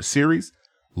take over a series,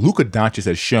 Luka Doncic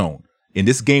has shown in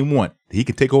this game 1 that he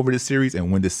can take over this series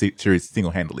and win this series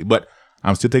single-handedly. But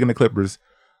I'm still taking the Clippers.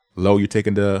 Lo, you're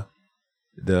taking the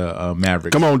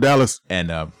Mavericks. Come on, Dallas.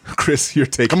 And Chris, you're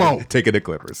taking the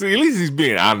Clippers. See, at least he's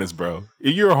being honest, bro.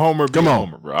 If you're a homer, be a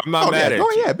homer, bro. I'm not mad at you.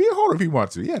 Oh yeah, be a homer if you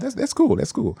want to. Yeah, that's cool.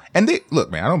 That's cool. And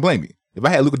look, man, I don't blame you. If I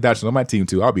had Luka Doncic on my team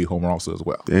too, I'll be a homer also as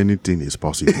well. Anything is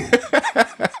possible.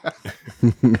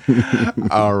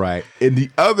 All right. In the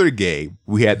other game,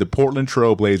 we had the Portland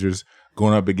Trail Blazers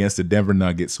going up against the Denver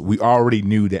Nuggets. We already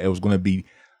knew that it was going to be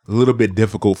a little bit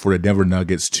difficult for the Denver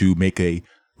Nuggets to make a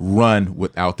run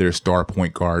without their star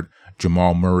point guard,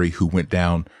 Jamal Murray, who went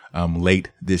down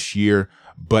late this year.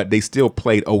 But they still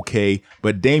played okay.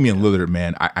 But Damian Lillard,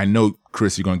 man, I know,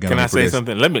 Chris, you're going to get on Can I for say this.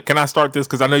 something? Can I start this?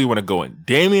 Because I know you want to go in.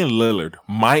 Damian Lillard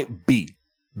might be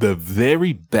the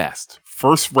very best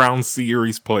first-round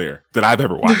series player that I've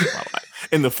ever watched in my life.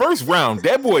 In the first round,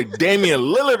 that boy Damian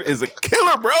Lillard is a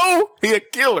killer, bro. He a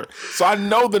killer. So I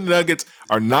know the Nuggets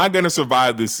are not going to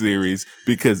survive this series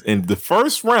because in the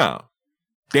first round,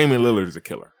 Damian Lillard is a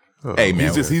killer. Hey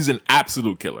man, he's an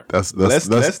absolute killer. Let's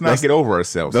not get over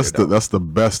ourselves. That's the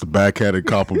best backhanded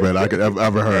compliment I could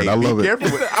ever heard. I love it.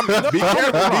 Be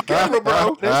careful,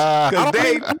 bro.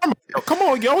 Come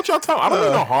on, yo, what y'all talking? I don't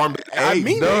mean no harm. I mean,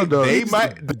 he's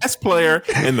the best player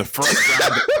in the first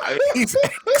round. He's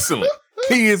excellent.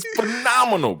 He is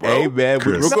phenomenal, bro. Hey man,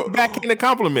 we're going back in a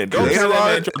compliment. Don't have that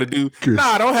man try to do.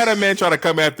 Don't have that man try to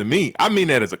come after me. I mean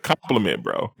that as a compliment,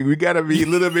 bro. We gotta be a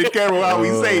little bit careful how we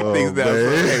say things now.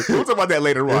 So, hey, we'll talk about that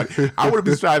later on. I would have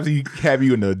been trying to have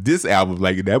you in the diss album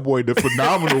like that boy, the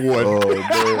phenomenal one. Oh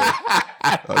man,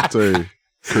 I tell you,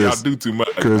 Chris, y'all do too much.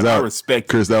 Chris, I respect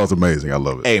Chris. That was amazing. I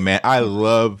love it. Hey man, I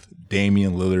love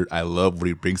Damian Lillard. I love what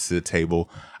he brings to the table.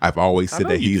 I've always said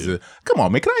that he's come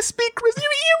on, man. Can I speak, Chris? Here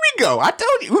we go. I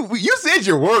told you. You said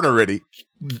your word already.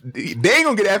 They ain't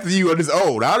gonna get after you on his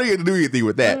own. I don't even do anything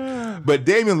with that. But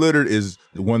Damian Lillard is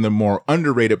one of the more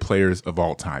underrated players of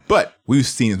all time. But we've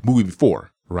seen this movie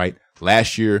before, right?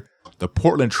 Last year, the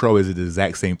Portland Trail is the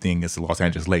exact same thing against the Los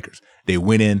Angeles Lakers. They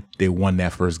went in, they won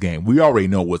that first game. We already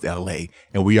know it was LA,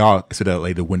 and we all expected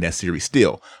LA to win that series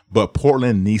still. But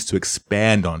Portland needs to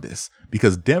expand on this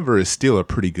because Denver is still a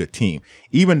pretty good team.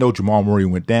 Even though Jamal Murray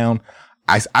went down,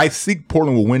 I think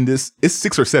Portland will win this. It's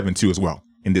 6 or 7-2 as well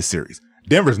in this series.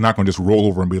 Denver's not going to just roll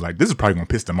over and be like, this is probably going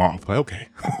to piss them off. Like, okay,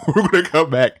 we're going to come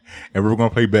back and we're going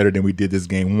to play better than we did this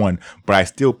game 1. But I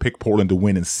still pick Portland to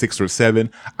win in 6 or 7.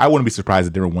 I wouldn't be surprised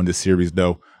if Denver won this series,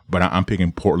 though. But I'm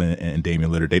picking Portland and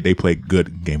Damian Lillard. They played good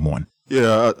in game 1.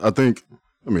 Yeah, I think,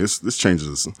 this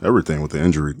changes everything with the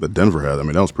injury that Denver had.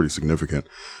 That was pretty significant.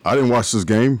 I didn't watch this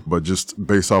game, but just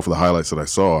based off of the highlights that I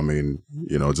saw,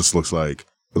 it just looks like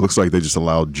they just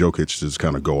allowed Jokic to just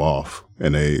kind of go off.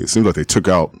 And it seems like they took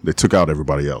out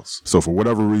everybody else. So for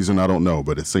whatever reason, I don't know,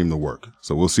 but it seemed to work.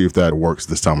 So we'll see if that works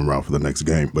this time around for the next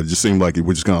game. But it just seemed like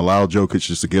we're just going to allow Jokic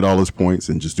just to get all his points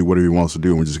and just do whatever he wants to do.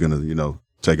 And we're just going to,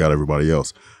 take out everybody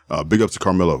else. Big ups to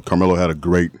Carmelo. Carmelo had a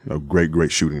great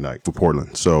shooting night for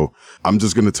Portland. So I'm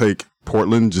just going to take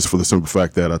Portland just for the simple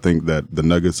fact that I think that the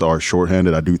Nuggets are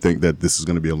shorthanded. I do think that this is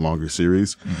going to be a longer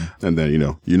series. Mm-hmm. And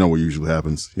then, what usually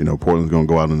happens. Portland's going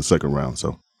to go out in the second round.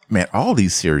 So, man, all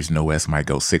these series, no West might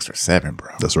go 6 or 7, bro.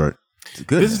 That's right.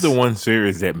 This is the one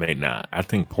series that may not. I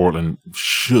think Portland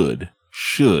should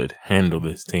handle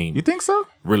this team. You think so?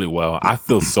 Really well. I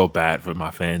feel so bad for my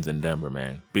fans in Denver,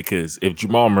 man, because if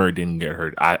Jamal Murray didn't get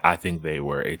hurt, I think they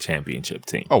were a championship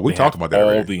team. Oh, we talked about that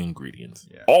already.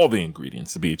 All the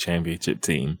ingredients to be a championship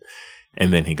team,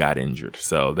 and then he got injured.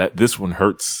 So this one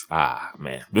hurts.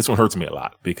 This one hurts me a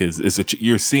lot because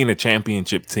you're seeing a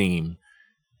championship team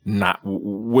not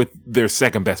with their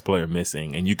second best player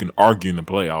missing, and you can argue in the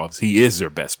playoffs he is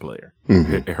their best player.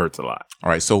 Mm-hmm. It hurts a lot.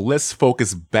 All right, so let's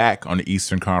focus back on the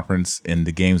Eastern Conference in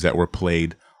the games that were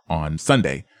played on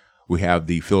Sunday. We have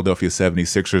the Philadelphia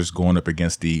 76ers going up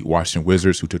against the Washington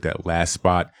Wizards, who took that last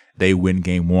spot. They win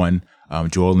game 1.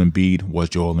 Joel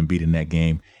Embiid in that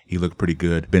game. He looked pretty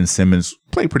good. Ben Simmons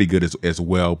played pretty good as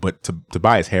well, but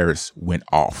Tobias Harris went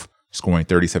off, scoring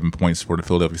 37 points for the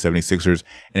Philadelphia 76ers.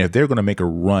 And if they're going to make a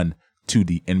run to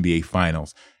the NBA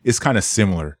Finals, it's kind of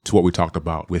similar to what we talked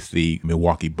about with the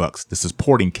Milwaukee Bucks. The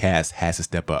supporting cast has to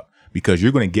step up because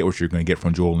you're going to get what you're going to get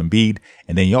from Joel Embiid.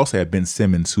 And then you also have Ben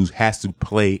Simmons, who has to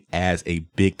play as a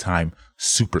big-time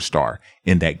superstar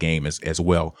in that game as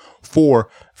well for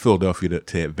Philadelphia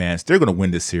to advance. They're going to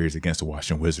win this series against the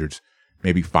Washington Wizards,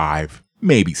 maybe 5,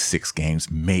 maybe 6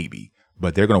 games, maybe.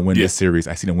 But they're going to win this series.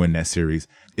 I see them win that series.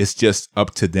 It's just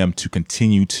up to them to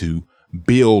continue to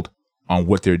build on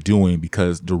what they're doing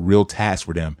because the real task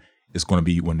for them is going to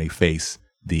be when they face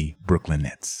the Brooklyn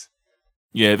Nets.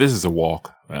 Yeah, this is a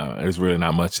walk. There's really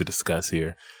not much to discuss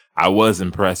here. I was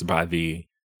impressed by the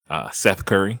Seth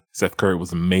Curry. Seth Curry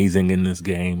was amazing in this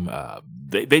game.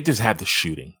 They just have the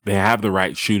shooting. They have the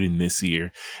right shooting this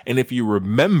year. And if you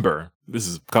remember, this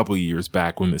is a couple of years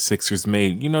back when the Sixers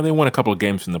made, they won a couple of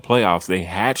games in the playoffs. They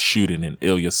had shooting in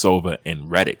Ilyasova and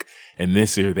Redick. And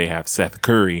this year they have Seth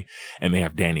Curry and they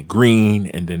have Danny Green.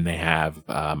 And then they have,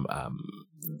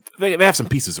 they have some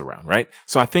pieces around, right?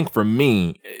 So I think for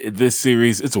me, this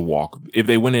series, it's a walk. If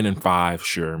they win it in 5,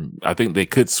 sure. I think they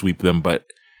could sweep them, but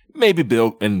maybe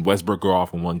Bill and Westbrook go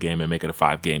off in one game and make it a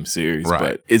 5-game series.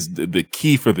 Right. But the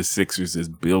key for the Sixers is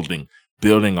building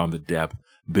on the depth,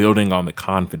 building on the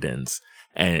confidence,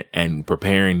 and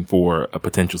preparing for a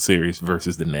potential series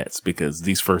versus the Nets because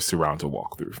these first 2 rounds are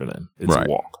walk through for them. It's a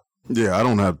walk. Yeah, I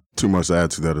don't have too much to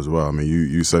add to that as well. I mean,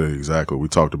 you said it exactly. We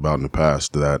talked about in the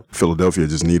past that Philadelphia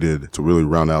just needed to really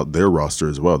round out their roster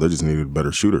as well. They just needed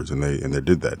better shooters, and they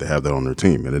did that. They have that on their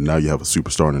team. And then now you have a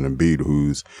superstar in Embiid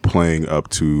who's playing up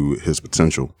to his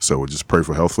potential. So we'll just pray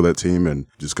for health for that team and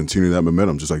just continue that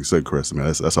momentum, just like you said, Chris. I mean,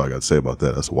 that's all I got to say about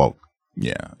that. That's a walk.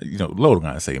 Yeah, Lo don't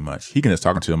gotta say much. He can just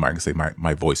talk into the mic and say,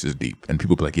 my voice is deep. And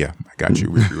people be like, yeah, I got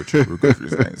you. We agree with you. We're good for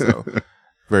your thing. So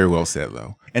very well said,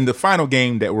 Lo. And the final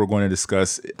game that we're going to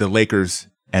discuss, the Lakers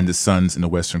and the Suns in the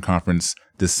Western Conference.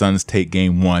 The Suns take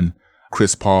game 1.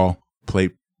 Chris Paul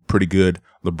played pretty good.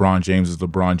 LeBron James is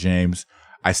LeBron James.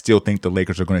 I still think the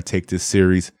Lakers are going to take this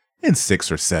series in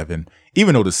 6 or 7,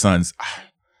 even though the Suns,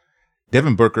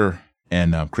 Devin Booker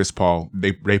and Chris Paul,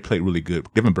 they played really good.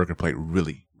 Devin Booker played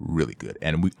really, really good.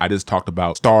 And I just talked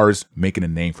about stars making a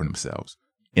name for themselves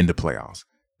in the playoffs.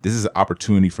 This is an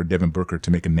opportunity for Devin Booker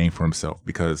to make a name for himself,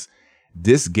 because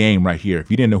this game right here,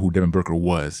 if you didn't know who Devin Booker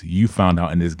was, you found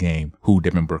out in this game who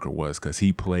Devin Booker was, because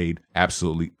he played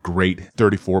absolutely great.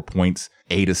 34 points,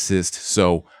 8 assists.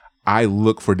 So I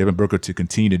look for Devin Booker to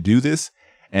continue to do this.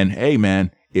 And hey,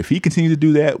 man, if he continues to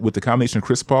do that with the combination of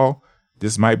Chris Paul,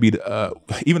 this might be,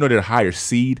 even though they're a higher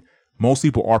seed, most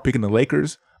people are picking the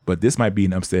Lakers, but this might be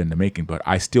an upset in the making. But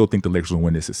I still think the Lakers will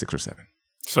win this at 6 or 7.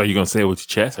 So you're going to say it with your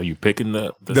chest? Are you picking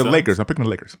the Lakers? I'm picking the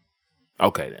Lakers.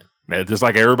 Okay, then. Now, just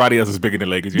like everybody else is picking the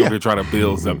Lakers, you're trying to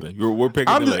build something. We're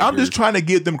picking the Lakers. I'm just trying to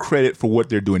give them credit for what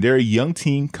they're doing. They're a young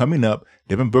team coming up.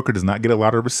 Devin Booker does not get a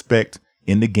lot of respect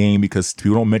in the game because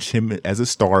people don't mention him as a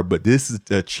star, but this is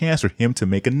a chance for him to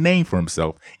make a name for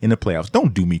himself in the playoffs.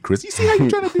 Don't do me, Chris. You see how you're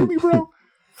trying to do me, bro?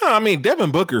 I mean,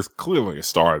 Devin Booker's clearly a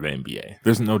star of the NBA.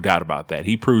 There's no doubt about that.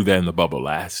 He proved that in the bubble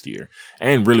last year,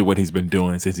 and really what he's been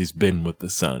doing since he's been with the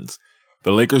Suns.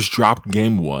 The Lakers dropped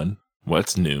game 1.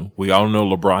 What's new? We all know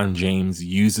LeBron James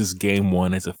uses game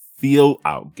 1 as a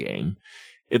feel-out game.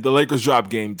 If the Lakers drop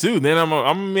game 2, then I'm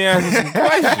going to ask some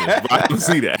questions. But I don't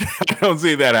see that. I don't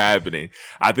see that happening.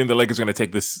 I think the Lakers are going to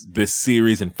take this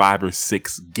series in 5 or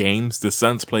 6 games. The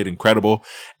Suns played incredible.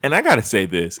 And I got to say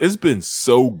this. It's been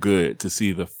so good to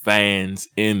see the fans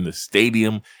in the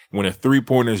stadium when a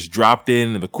 3-pointer's dropped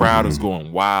in and the crowd is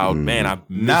going wild. Man, I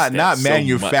missed not so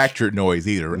manufactured noise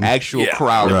either. Actual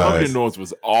crowd the noise. noise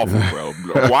was awful,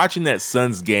 bro. Watching that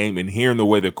Suns game and hearing the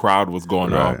way the crowd was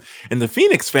going off. And the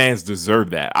Phoenix fans deserve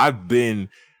that.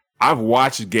 I've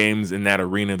watched games in that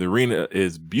arena. The arena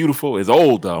is beautiful. It's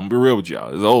old, though. I'm be real with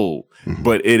y'all. It's old.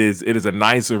 But it is a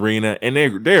nice arena. And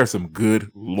there are some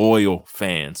good, loyal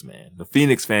fans, man. The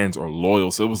Phoenix fans are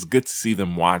loyal. So it was good to see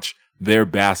them watch their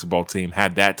basketball team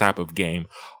had that type of game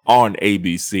on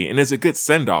ABC. And it's a good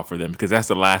send-off for them because that's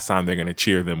the last time they're going to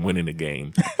cheer them winning a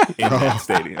game in that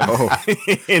stadium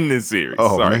in this series.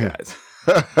 Sorry, guys.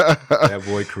 That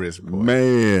boy Chris. Boy.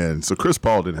 Man, so Chris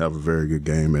Paul didn't have a very good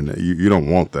game, and you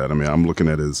don't want that. I mean, I'm looking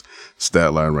at his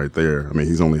stat line right there. I mean,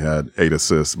 he's only had 8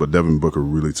 assists, but Devin Booker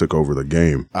really took over the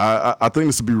game. I think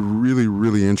this would be really,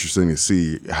 really interesting to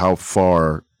see how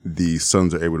far the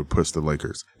Suns are able to push the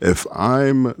Lakers. If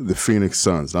I'm the Phoenix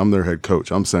Suns, I'm their head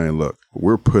coach, I'm saying, look,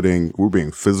 we're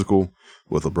being physical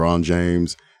with LeBron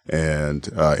James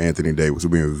and Anthony Davis.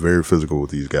 We're being very physical with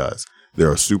these guys.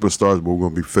 They're superstars, but we're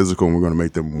going to be physical and we're going to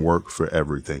make them work for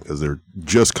everything because they're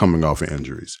just coming off of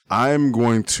injuries. I'm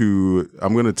going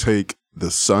to take the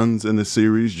Suns in the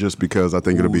series just because I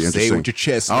think it'll be interesting. Say it with your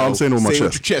chest. I'm saying it with my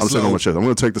chest. I'm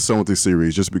going to take the Suns with this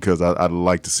series just because I'd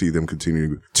like to see them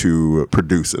continue to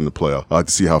produce in the playoff. I like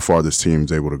to see how far this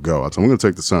team's able to go. So I'm going to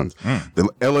take the Suns. The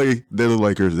LA, they're the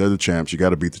Lakers. They're the champs. You got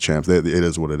to beat the champs. It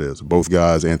is what it is. Both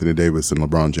guys, Anthony Davis and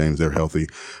LeBron James, they're healthy.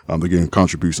 They're getting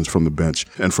contributions from the bench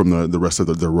and from the rest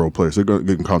of their role players. They're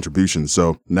getting contributions.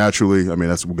 So naturally, I mean,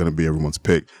 that's going to be everyone's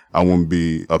pick. I wouldn't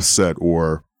be upset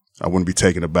or I wouldn't be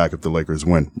taken aback if the Lakers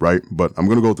win, right? But I'm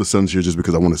going to go with the Suns here just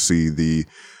because I want to see the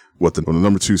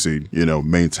number 2 seed,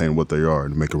 maintain what they are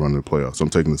and make a run in the playoffs. So I'm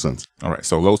taking the Suns. All right.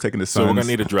 So Lowe's taking the Suns. So we're going to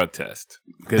need a drug test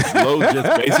because Lowe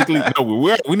just basically,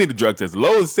 we need a drug test.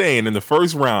 Lowe is saying in the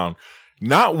first round,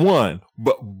 not one,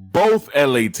 but both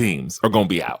LA teams are going to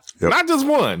be out. Yep. Not just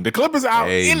one. The Clippers out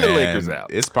and the Lakers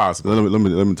out. It's possible.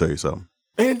 Let me tell you something.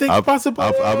 Anything's possible.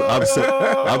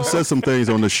 I've said some things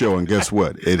on the show, and guess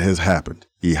what? It has happened.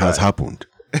 It has happened.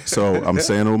 So I'm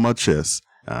saying it with my chest.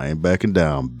 I ain't backing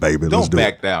down, baby. Don't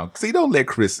back down. See, don't let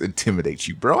Chris intimidate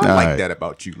you, bro. I like that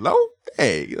about you, Lo.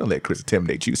 Hey, don't let Chris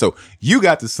intimidate you. So you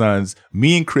got the Suns.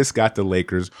 Me and Chris got the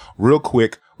Lakers. Real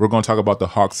quick, we're going to talk about the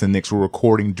Hawks and Knicks. We're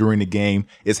recording during the game.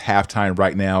 It's halftime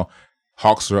right now.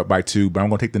 Hawks are up by 2, but I'm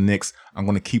going to take the Knicks. I'm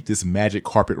going to keep this magic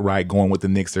carpet ride going with the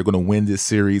Knicks. They're going to win this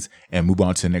series and move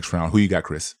on to the next round. Who you got,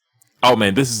 Chris? Oh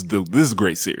man, this is a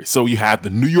great series. So you have the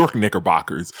New York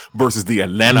Knickerbockers versus the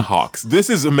Atlanta Hawks. This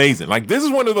is amazing. Like, this is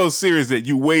one of those series that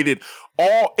you waited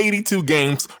all 82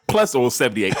 games plus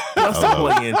 78 plus the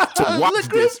play-in to watch. Look,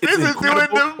 Chris is doing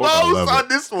the most on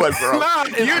this one, bro.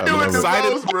 You're doing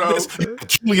the most, bro.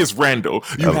 Julius Randle,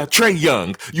 you have Trae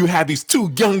Young, you have these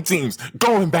two young teams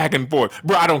going back and forth.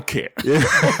 Bro, I don't care.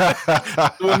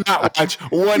 I will not watch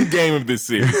one game of this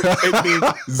series. It means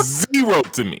zero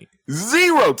to me.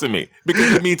 Zero to me,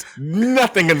 because it means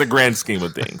nothing in the grand scheme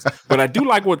of things. But I do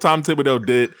like what Tom Thibodeau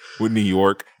did with New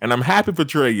York, and I'm happy for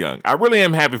Trae Young. I really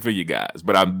am happy for you guys,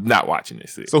 but I'm not watching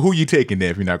this series. So who you taking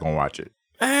there if you're not going to watch it?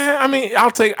 I mean, I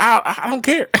don't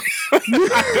care.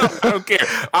 I don't care.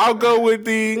 I'll go with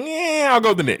the Knicks. I'll go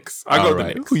with the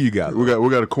Knicks. Who you got? We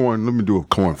got a coin. Let me do a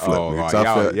coin flip. Oh,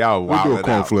 man. y'all we do a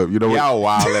coin flip. You know what? Y'all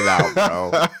wilding out,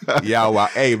 bro. Y'all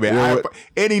wild. Hey, man,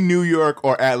 any New York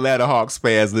or Atlanta Hawks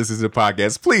fans listen to the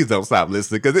podcast, please don't stop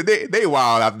listening, because they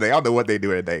wild out today. I don't know what they do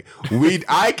today.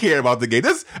 I care about the game.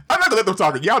 I'm not gonna let them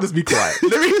talk. Y'all just be quiet.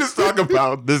 Let me just talk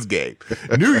about this game.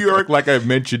 New York, like I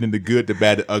mentioned in the good, the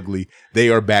bad, the ugly,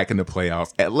 they are back in the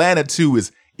playoffs. Atlanta too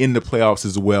is in the playoffs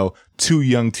as well. Two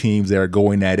young teams that are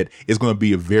going at it. It's going to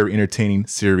be a very entertaining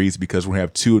series because we're going to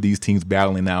have two of these teams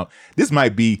battling out. This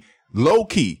might be low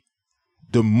key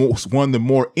one of the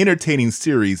more entertaining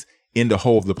series in the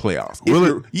whole of the playoffs.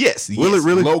 Yes. Will it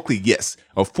really? Locally, yes.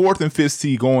 A 4th and 5th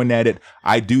seed going at it.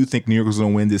 I do think New York is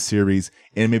going to win this series,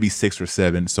 and maybe 6 or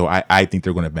 7. So I think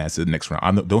they're going to advance to the next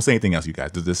round. Don't say anything else, you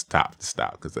guys. Just stop,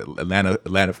 because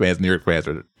Atlanta fans, New York fans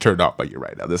are turned off by you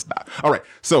right now. Just stop. All right.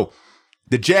 So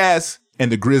the Jazz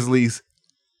and the Grizzlies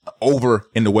over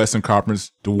in the Western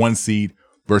Conference, the 1 seed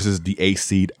versus the 8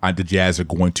 seed. The Jazz are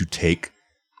going to take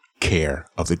care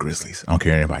of the Grizzlies. I don't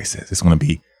care what anybody says. It's going to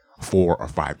be 4 or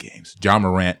 5 games. Ja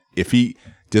Morant, if he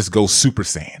just goes Super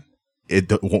Saiyan,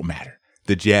 it won't matter.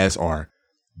 The Jazz are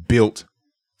built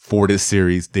for this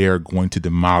series. They are going to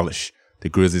demolish the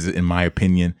Grizzlies, in my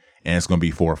opinion, and it's going to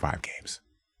be 4 or 5 games.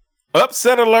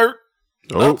 Upset alert.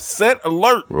 Oh. Upset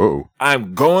alert. Whoa.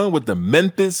 I'm going with the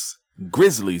Memphis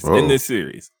Grizzlies in this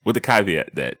series, with the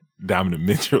caveat that Donovan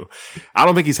Mitchell, I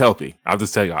don't think he's healthy. I'll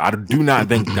just tell you, I do not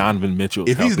think Donovan Mitchell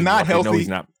is if he's not healthy.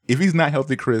 No, if he's not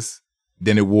healthy, Chris,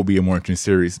 then it will be a more interesting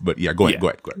series. But yeah, go ahead.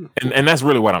 And that's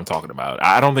really what I'm talking about.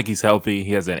 I don't think he's healthy.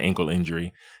 He has an ankle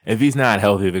injury. If he's not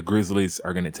healthy, the Grizzlies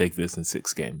are going to take this in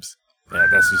 6 games. Yeah,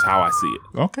 that's just how I see it.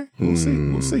 Okay, we'll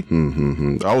see.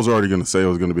 I was already going to say it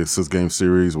was going to be a 6-game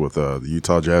series with the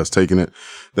Utah Jazz taking it.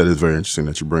 That is very interesting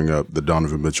that you bring up the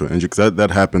Donovan Mitchell injury, because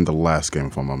that happened the last game,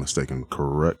 if I'm not mistaken.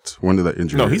 Correct? When did that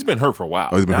injury? No, he's been hurt for a while.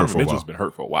 Oh, he's been hurt for a while. Mitchell's been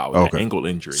hurt for a while with an ankle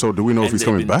injury. So do we know if he's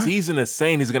coming back? Season is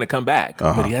saying he's going to come back,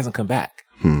 but he hasn't come back.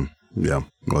 Yeah,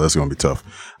 well, that's going to be tough.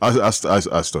 I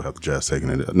still have the Jazz taking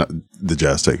it. Not the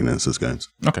Jazz taking it in 6 games.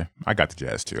 Okay, I got the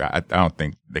Jazz too. I don't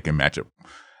think they can match up.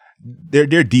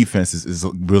 Their defense is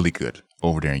really good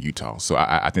over there in Utah, so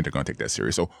I think they're going to take that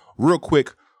series. So real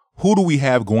quick, who do we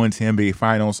have going to NBA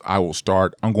Finals? I will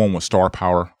start. I'm going with star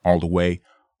power all the way.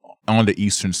 On the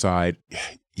Eastern side,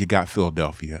 you got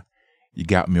Philadelphia, you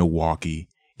got Milwaukee,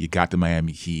 you got the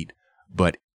Miami Heat,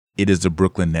 but it is the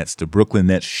Brooklyn Nets. The Brooklyn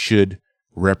Nets should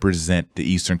represent the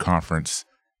Eastern Conference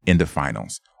in the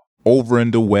finals. Over in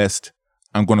the West,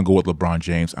 I'm going to go with LeBron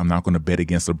James. I'm not going to bet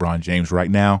against LeBron James right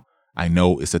now. I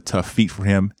know it's a tough feat for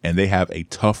him, and they have a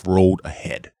tough road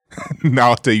ahead.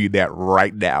 I'll tell you that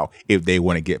right now if they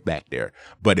want to get back there.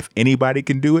 But if anybody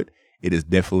can do it, it is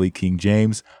definitely King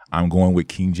James. I'm going with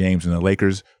King James and the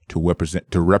Lakers to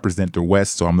represent the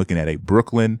West. So I'm looking at a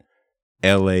Brooklyn,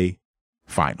 LA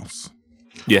Finals.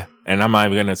 Yeah, and I'm not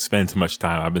even going to spend too much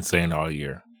time. I've been saying all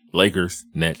year. Lakers,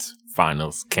 Nets,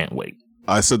 Finals, can't wait.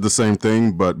 I said the same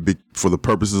thing, but for the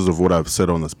purposes of what I've said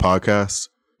on this podcast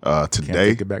today, can't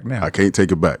take it back now. I can't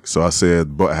take it back. So I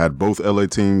said, but I had both LA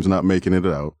teams not making it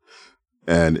out,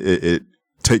 and it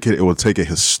will take a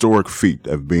historic feat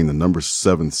of being the number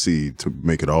 7 seed to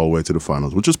make it all the way to the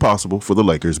finals, which is possible for the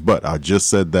Lakers. But I just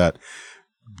said that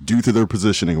due to their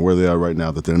positioning where they are right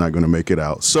now, that they're not going to make it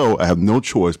out. So I have no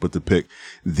choice but to pick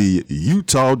the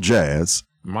Utah Jazz,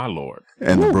 my lord,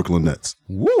 and the Brooklyn Nets.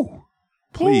 Woo!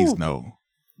 Please no.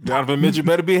 Donovan Mitchell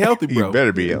better be healthy, bro. He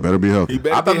better be healthy.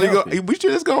 I thought we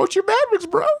should just go with your Mavericks,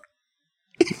 bro.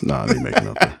 Nah, they making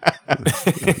up there.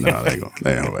 Nah, they ain't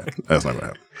gonna. That's not gonna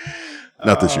happen.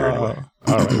 Not this year, anyway.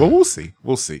 All right. Well, we'll see.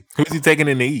 Who's he taking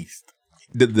in the East?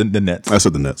 The Nets. I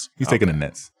said the Nets. He's taking the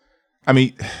Nets. I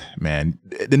mean, man,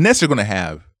 the Nets are going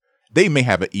to they may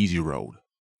have an easy road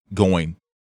going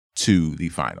to the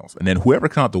finals. And then whoever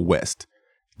comes out the West,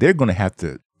 they're going to have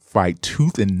to fight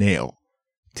tooth and nail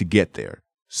to get there.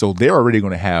 So they're already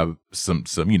going to have some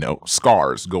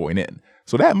scars going in.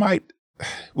 So that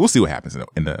we'll see what happens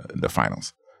in the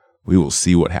finals. We will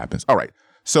see what happens. All right.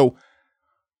 So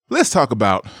let's talk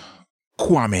about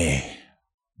Kwame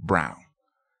Brown.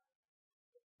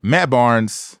 Matt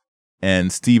Barnes and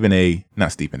Matt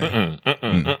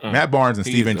Barnes and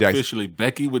Steven Jackson. Officially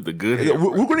Becky with the good hair.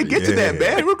 We're going to get to that,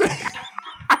 man.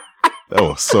 That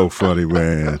was so funny,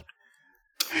 man.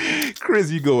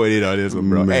 Chris, you going in on this one,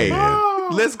 bro. Man. Hey,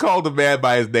 let's call the man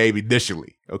by his name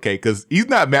initially, okay? Because he's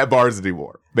not Matt Barnes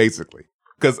anymore, basically.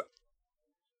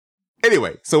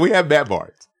 Anyway, so we have Matt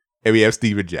Barnes and we have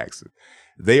Steven Jackson.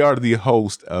 They are the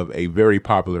host of a very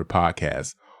popular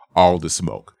podcast, All the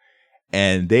Smoke.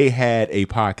 And they had a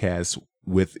podcast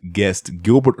with guest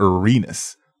Gilbert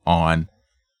Arenas on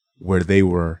where they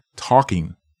were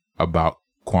talking about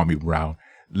Kwame Brown.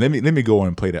 Let me go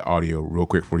and play the audio real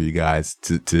quick for you guys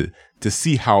to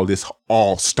see how this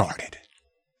all started.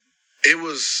 It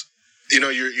was,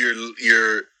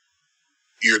 you're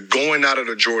going out of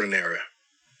the Jordan era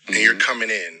and you're coming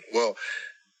in. Well,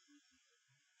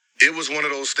 it was one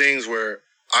of those things where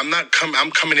I'm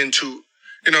coming into,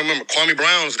 remember Kwame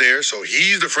Brown's there, so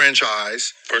he's the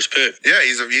franchise first pick. Yeah,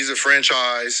 he's a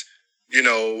franchise.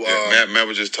 Matt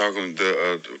was just talking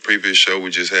the previous show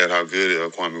we just had how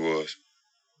good Kwame was.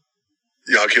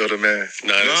 Y'all killed him, man.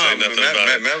 No, I didn't say nothing about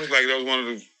it. Matt was like that was one of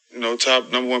the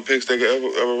top number one picks they could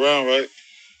ever round, right?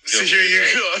 See, here you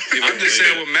go. I'm just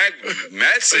saying what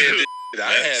Matt said.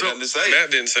 I had nothing to say.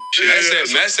 Matt didn't say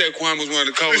shit. Matt said Kwame was one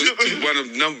of the coolest, one of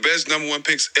the best number one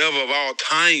picks ever of all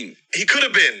time. He could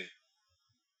have been.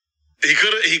 He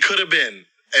could have been,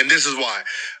 and this is why.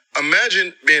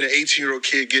 Imagine being an 18-year-old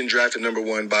kid getting drafted number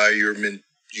one by your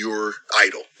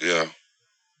idol. Yeah.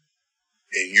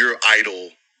 And your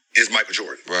idol is Michael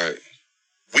Jordan. Right.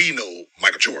 We know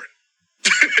Michael Jordan.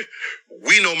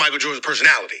 We know Michael Jordan's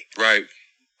personality. Right.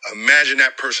 Imagine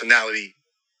that personality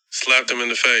slapped him in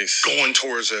the face going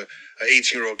towards a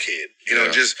 18-year-old kid.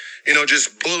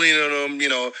 Just bullying him, and you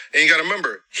got to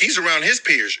remember, he's around his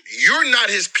peers. You're not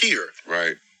his peer.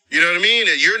 Right. You know what I mean?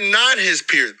 You're not his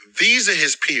peer. These are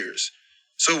his peers.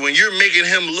 So when you're making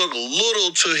him look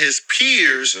little to his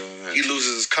peers, he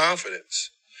loses his confidence.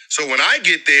 So when I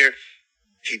get there,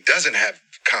 he doesn't have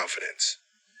confidence.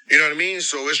 You know what I mean?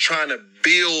 So it's trying to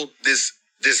build this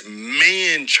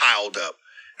man child up.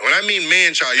 And when I mean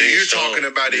man child, you're talking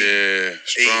about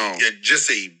just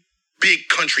a big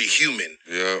country human.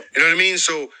 Yeah. You know what I mean?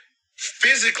 So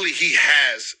physically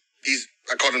I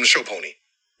called him the show pony.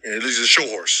 He's a show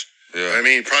horse. Yeah. You know what I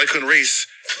mean? Probably couldn't race.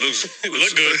 Look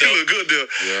good though. Look good though.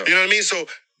 Yeah. You know what I mean? So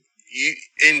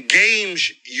in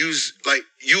games, you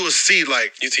will see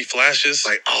you see flashes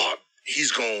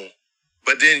he's gone,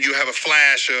 but then you have a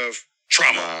flash of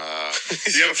trauma.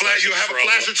 You have a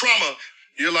flash of trauma.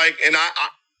 You're like, and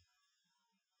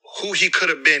who he could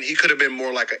have been? He could have been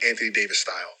more like an Anthony Davis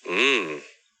style.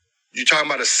 You're talking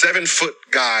about a 7-foot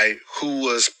guy who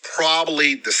was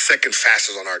probably the second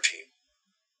fastest on our team.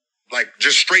 Like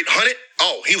just straight 100.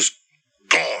 Oh, he was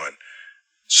gone.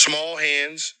 Small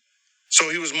hands. So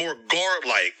he was more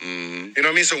guard-like. Mm-hmm. You know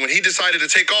what I mean? So when he decided to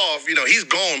take off, he's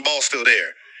gone, ball's still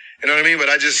there. You know what I mean? But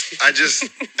I just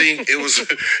think it was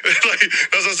like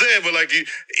that's what I'm saying. But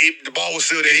the ball was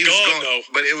still there. He was gone. Though.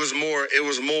 But it was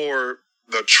more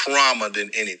the trauma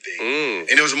than anything.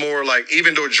 And it was more like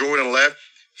even though Jordan left,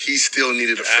 he still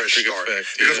needed a fresh start.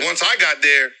 Because once I got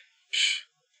there,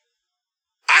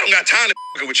 I don't got time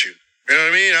to with you. You know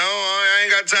what I mean? I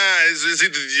ain't got time. It's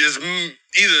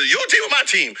either your team or my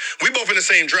team. We both in the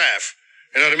same draft.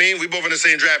 You know what I mean? We both in the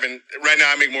same draft, and right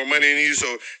now I make more money than you,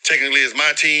 so technically it's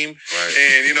my team. Right.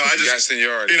 And I just got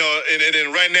seniority. And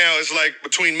then right now it's like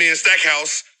between me and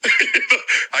Stackhouse,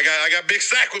 I got Big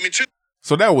Stack with me too.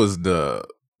 So that was the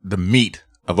meat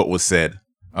of what was said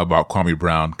about Kwame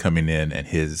Brown coming in and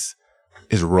his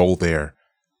role there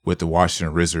with the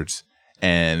Washington Wizards.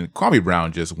 And Kwame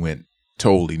Brown just went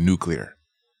totally nuclear.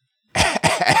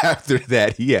 After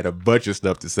that, he had a bunch of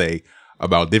stuff to say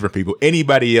about different people.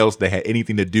 Anybody else that had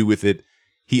anything to do with it,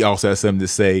 he also has something to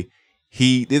say.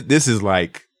 This is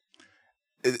like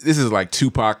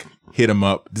Tupac hit him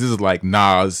up. This is like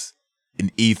Nas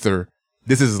and Ether.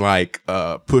 This is like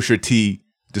Pusha T,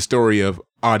 the story of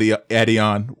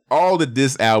Adion. All the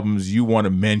diss albums you want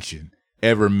to mention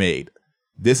ever made.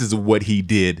 This is what he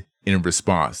did in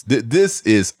response. This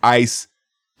is Ice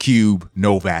Cube,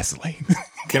 no Vaseline.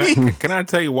 Can I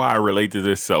tell you why I relate to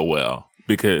this so well?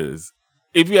 Because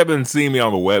if you haven't seen me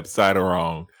on the website or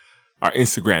on our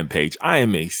Instagram page, I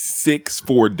am a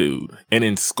 6'4" dude. And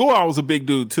in school, I was a big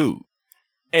dude too.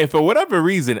 And for whatever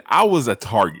reason, I was a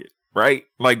target, right?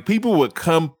 Like people would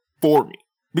come for me.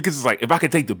 Because it's like, if I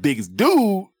could take the biggest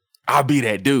dude, I'll be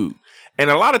that dude. And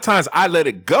a lot of times I let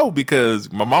it go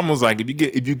because my mom was like, if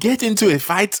you get into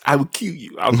fights, I will kill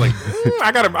you. I was like,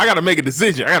 I gotta make a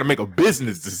decision. I gotta make a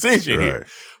business decision here.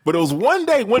 But it was one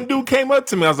day, one dude came up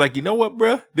to me. I was like, you know what,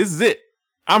 bro? This is it.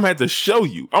 I'm gonna have to show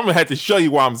you. I'm gonna have to show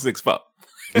you why I'm 6'4".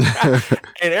 And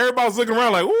everybody was looking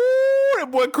around like, ooh,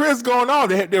 that boy Chris going on.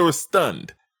 They were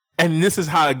stunned. And this is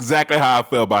exactly how I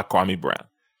felt about Kwame Brown.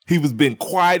 He was been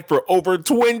quiet for over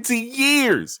 20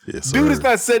 years. Yes, Dude has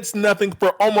not said nothing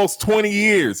for almost 20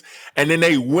 years. And then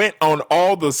they went on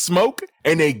all the smoke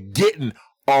and they getting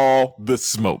all the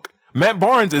smoke. Matt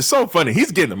Barnes is so funny.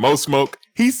 He's getting the most smoke.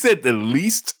 He said the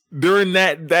least during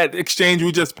that exchange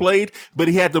we just played, but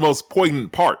he had the most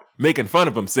poignant part, making fun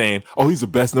of him, saying, oh, he's the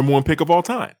best number one pick of all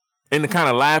time. And kind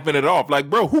of laughing it off. Like,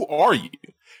 bro, who are you?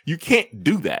 You can't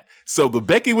do that. So the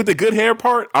Becky with the good hair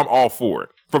part, I'm all for it.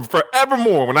 From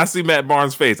forevermore, when I see Matt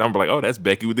Barnes' face, I'm like, oh, that's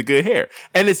Becky with the good hair.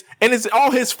 And it's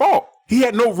all his fault. He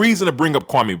had no reason to bring up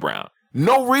Kwame Brown.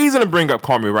 No reason to bring up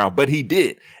Kwame Brown, but he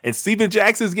did. And Steven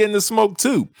Jackson's getting the smoke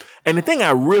too. And the thing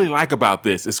I really like about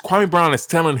this is Kwame Brown is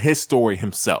telling his story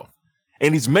himself.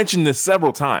 And he's mentioned this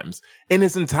several times. In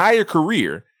his entire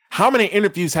career, how many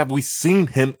interviews have we seen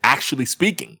him actually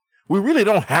speaking? We really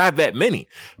don't have that many.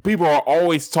 People are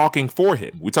always talking for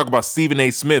him. We talk about Stephen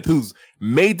A. Smith, who's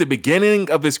made the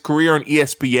beginning of his career on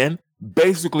ESPN,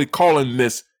 basically calling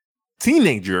this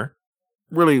teenager,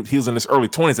 really, he was in his early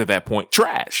 20s at that point,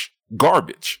 trash,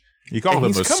 garbage. He called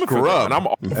him a scrub.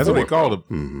 That's what they called him.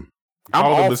 Mm-hmm. I'm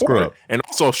all for it. And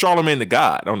also Charlamagne the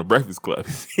God on the Breakfast Club.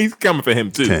 He's coming for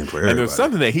him too. And there's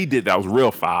something that he did that was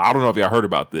real foul. I don't know if y'all heard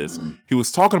about this. He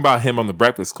was talking about him on the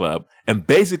Breakfast Club and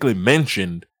basically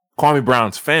mentioned Kwame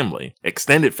Brown's family,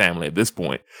 extended family at this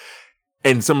point,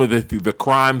 and some of the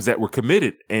crimes that were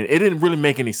committed. And it didn't really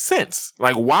make any sense.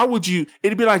 Like, why would you?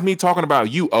 It'd be like me talking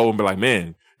about you, and be like,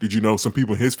 man, did you know some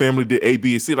people in his family did A,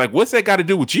 B, and C? Like, what's that got to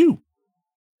do with you?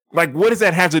 Like, what does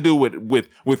that have to do with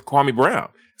Kwame Brown?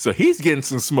 So he's getting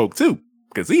some smoke too,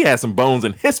 because he has some bones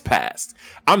in his past.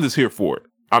 I'm just here for it.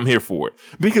 I'm here for it.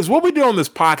 Because what we do on this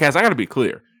podcast, I got to be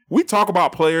clear. We talk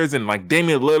about players and like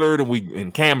Damian Lillard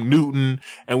and Cam Newton,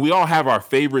 and we all have our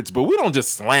favorites, but we don't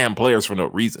just slam players for no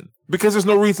reason, because there's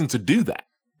no reason to do that.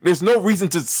 There's no reason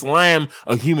to slam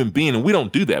a human being, and we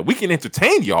don't do that. We can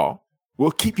entertain y'all.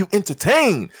 We'll keep you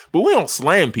entertained, but we don't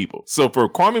slam people. So for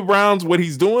Kwame Brown's what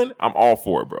he's doing, I'm all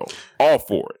for it, bro. All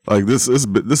for it. Like this has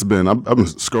been. I'm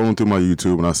scrolling through my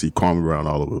YouTube and I see Kwame Brown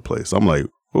all over the place. I'm like,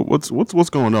 what's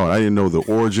going on? I didn't know the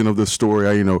origin of this story.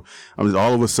 I'm just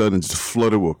all of a sudden just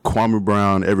flooded with Kwame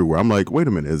Brown everywhere. I'm like, wait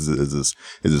a minute, is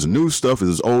this new stuff? Is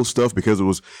this old stuff? Because it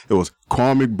was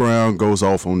Kwame Brown goes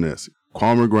off on this.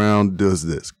 Kwame Brown does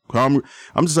this. I'm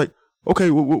just like,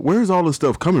 okay, where's all this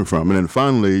stuff coming from? And then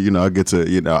finally, I get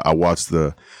to, I watched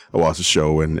the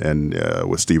show and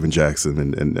with Steven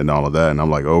Jackson and all of that. And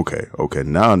I'm like, okay,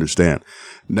 now I understand.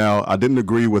 Now, I didn't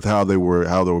agree with how they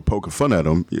were poking fun at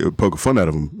him,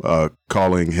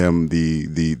 calling him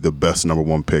the best number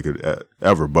one pick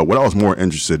ever. But what I was more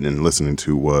interested in listening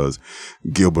to was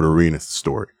Gilbert Arenas'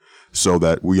 story, so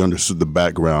that we understood the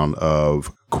background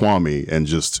of Kwame and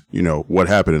just, what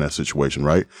happened in that situation,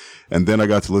 right? And then I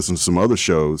got to listen to some other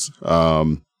shows,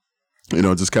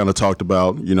 just kind of talked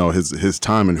about, his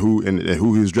time and who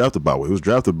he was drafted by. Well, he was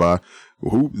drafted by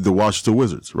the Washington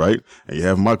Wizards, right? And you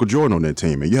have Michael Jordan on that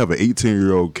team, and you have an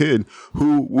 18-year-old kid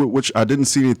which I didn't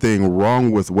see anything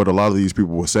wrong with what a lot of these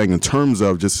people were saying in terms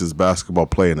of just his basketball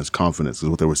play and his confidence.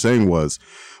 Because what they were saying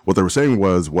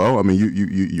was, well, I mean,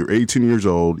 you're 18 years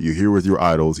old, you're here with your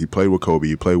idols. He played with Kobe,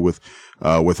 you played with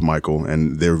Michael,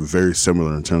 and they're very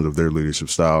similar in terms of their leadership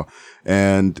style.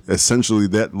 And essentially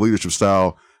that leadership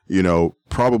style,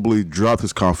 probably dropped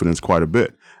his confidence quite a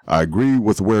bit. I agree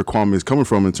with where Kwame is coming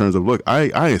from in terms of, look, I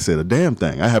ain't said a damn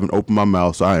thing. I haven't opened my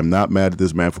mouth, so I am not mad at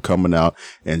this man for coming out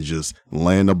and just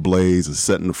laying a blaze and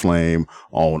setting the flame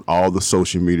on all the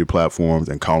social media platforms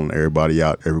and calling everybody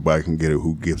out. Everybody can get it.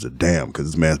 Who gives a damn? Because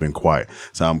this man's been quiet.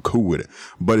 So I'm cool with it.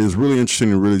 But it's really interesting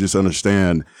to really just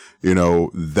understand,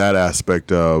 that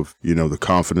aspect of, the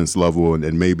confidence level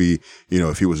and maybe,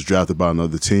 if he was drafted by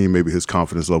another team, maybe his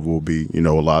confidence level will be, a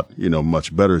lot,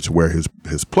 much better to where his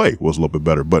play was a little bit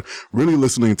better. But really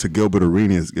listening to Gilbert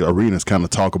Arenas kind of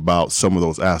talk about some of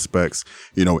those aspects,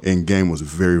 in game was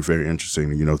very, very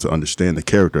interesting, to understand the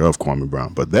character of Kwame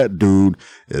Brown. But that dude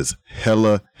is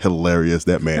hella hilarious.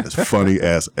 That man is funny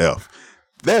as F.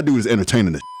 That dude is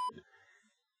entertaining as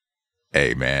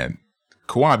Hey, man,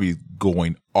 Kwame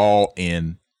going all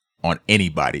in on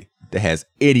anybody that has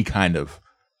any kind of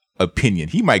opinion.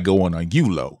 He might go on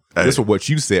you, Lo. Just for what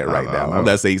you said right now. I'm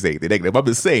not saying he's anything negative. I'm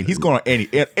just saying he's going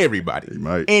on everybody. He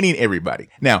might. Any and everybody.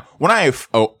 Now, when I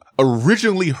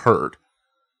originally heard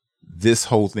this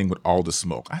whole thing with all the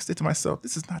smoke, I said to myself,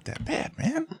 this is not that bad,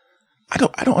 man. I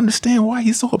don't understand why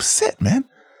he's so upset, man.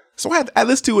 So I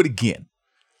listened to it again.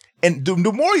 And the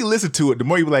more you listen to it, the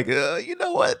more you be like, you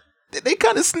know what? They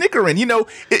kind of snickering. You know,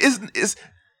 it's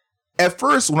at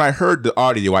first when I heard the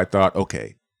audio, I thought,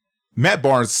 okay, Matt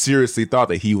Barnes seriously thought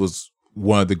that he was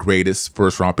one of the greatest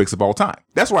first-round picks of all time.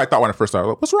 That's what I thought when I first started.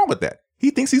 Like, what's wrong with that?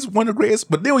 He thinks he's one of the greatest.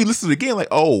 But then when you listen to it again, like,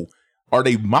 oh, are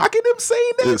they mocking him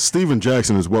saying that? Yeah, Steven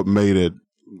Jackson is what made it.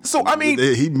 So, I mean,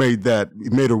 he made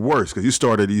it worse because you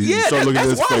started looking at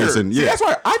his face. And See, that's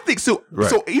why I think so. Right.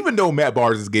 So even though Matt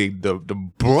Barnes is getting the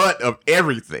brunt of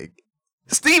everything,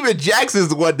 Steven Jackson is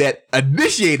the one that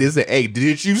initiated and said, hey,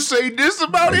 did you say this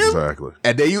about him? Exactly.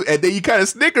 And then you kind of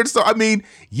snickered. So, I mean,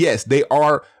 yes, they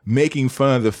are making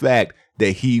fun of the fact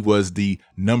that he was the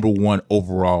number 1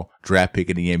 overall draft pick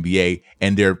in the NBA.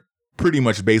 And they're pretty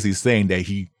much basically saying that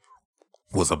he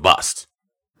was a bust,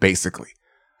 basically.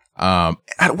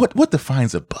 What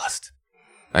defines a bust?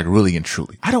 Like really and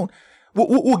truly.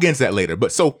 We'll get into that later.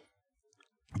 But so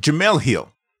Jemele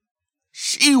Hill,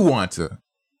 she wanted to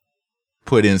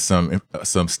put in some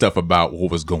stuff about what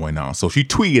was going on. So she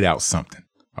tweeted out something.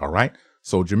 All right.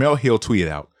 So Jemele Hill tweeted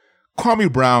out,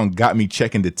 Kwame Brown got me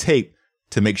checking the tape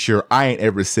to make sure I ain't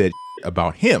ever said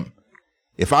about him.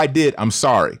 If I did, I'm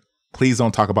sorry. Please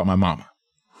don't talk about my mama.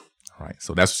 All right.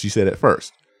 So that's what she said at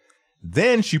first.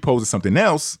 Then she posted something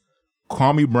else,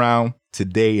 Kwame Brown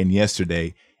today and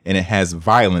yesterday, and it has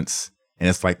violence, and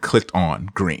it's like clicked on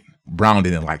green. Brown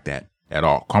didn't like that at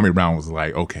all. Kwame Brown was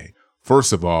like, okay,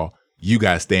 first of all, you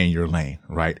got to stay in your lane,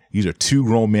 right? These are 2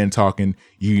 grown men talking.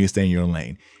 You need to stay in your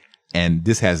lane. And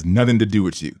this has nothing to do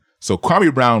with you. So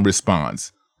Kwame Brown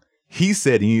responds. He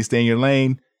said you need to stay in your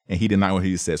lane, and he denied what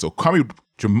he said. So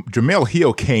Jemele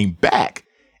Hill came back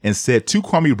and said to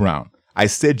Kwame Brown, I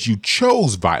said you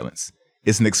chose violence.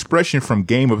 It's an expression from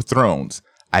Game of Thrones.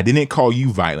 I didn't call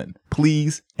you violent.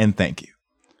 Please and thank you.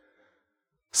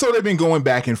 So they've been going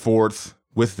back and forth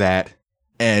with that.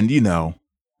 And, you know,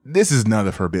 this is none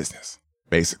of her business,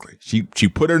 basically. She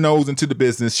put her nose into the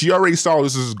business. She already saw where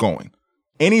this is going.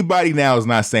 Anybody now is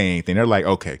not saying anything. They're like,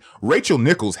 okay. Rachel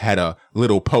Nichols had a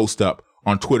little post up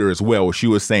on Twitter as well where she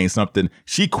was saying something.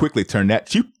 She quickly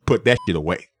she put that shit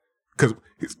away. Because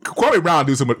Kwame Brown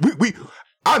do so much.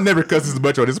 I've never cussed as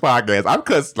much on this podcast. I've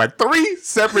cussed like 3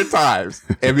 separate times.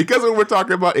 And because of what we're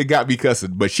talking about, it got me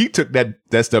cussing. But she took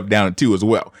that stuff down too as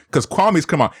well. Because Kwame's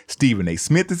come on. Stephen A.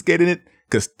 Smith is getting it.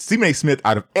 Because Stephen A. Smith,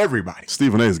 out of everybody.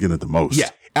 Stephen A. is getting it the most.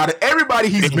 Yeah. Out of everybody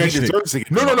he's mentioned.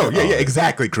 No. Yeah,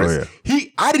 exactly, Chris. Oh, yeah.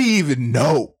 I didn't even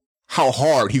know how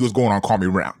hard he was going on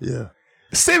Kwame Brown. Yeah.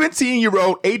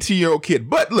 17-year-old, 18-year-old kid.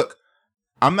 But look,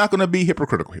 I'm not going to be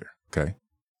hypocritical here. Okay.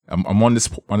 I'm on this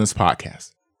podcast.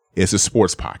 It's a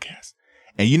sports podcast.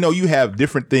 And you know, you have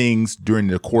different things during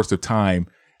the course of time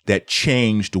that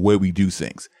change the way we do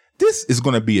things. This is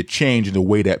going to be a change in the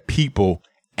way that people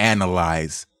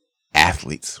analyze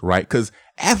athletes, right? Because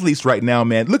athletes right now,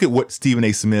 man, look at what Stephen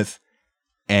A. Smith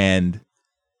and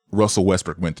Russell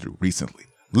Westbrook went through recently.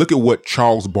 Look at what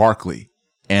Charles Barkley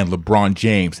and LeBron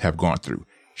James have gone through.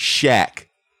 Shaq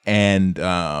and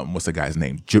what's the guy's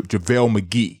name? JaVale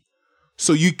McGee.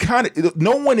 So you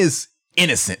no one is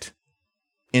innocent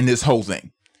in this whole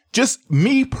thing. Just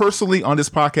me personally on this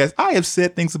podcast, I have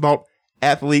said things about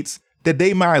athletes that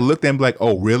they might have looked at and be like,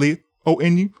 oh, really? Oh,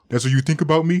 and you? That's what you think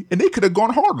about me? And they could have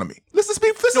gone hard on me. Let's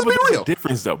be real.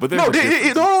 Difference though, but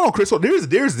no, Chris. So there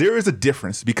is a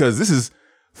difference because this is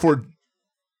for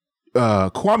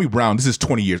Kwame Brown. This is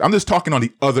 20 years. I'm just talking on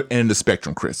the other end of the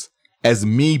spectrum, Chris, as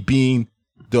me being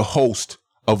the host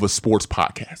of a sports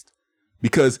podcast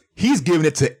because he's giving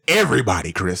it to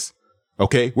everybody, Chris.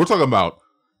 Okay, we're talking about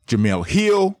Jemele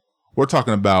Hill. We're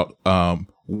talking about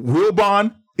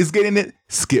Wilbon is getting it.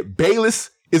 Skip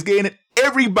Bayless is getting it.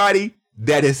 Everybody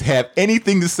that has have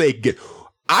anything to say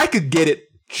I could get it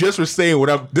just for saying what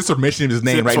I'm just for mentioning his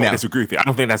name right now. I disagree with you. I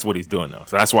don't think that's what he's doing though.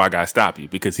 So that's why I gotta stop you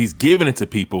because he's giving it to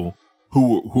people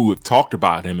who have talked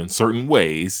about him in certain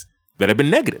ways that have been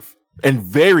negative and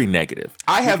very negative.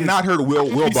 I have not heard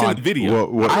Wilbon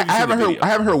video. I haven't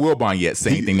heard Wilbon yet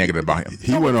say anything negative about him.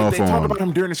 He went off on. They talk about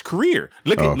him during his career.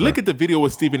 Look at the video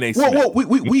with Stephen A. Smith. Well,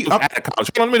 we out of college.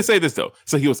 Let me say this though.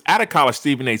 So he was out of college.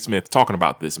 Stephen A. Smith talking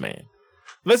about this man.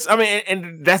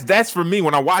 And that's for me.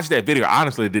 When I watched that video, I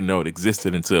honestly didn't know it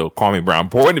existed until Kwame Brown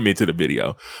pointed me to the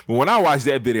video. But when I watched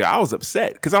that video, I was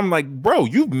upset because I'm like, bro,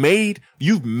 you've made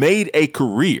a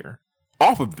career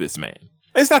off of this man.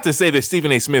 It's not to say that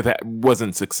Stephen A. Smith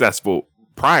wasn't successful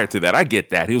prior to that. I get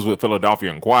that. He was with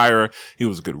Philadelphia Inquirer. He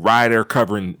was a good writer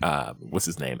covering, what's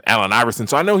his name? Allen Iverson.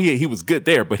 So I know he was good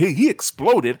there, but he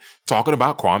exploded talking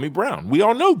about Kwame Brown. We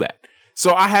all know that.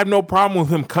 So I have no problem with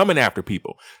him coming after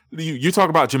people. You talk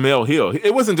about Jemele Hill.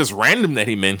 It wasn't just random that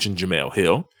he mentioned Jemele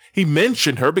Hill. He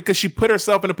mentioned her because she put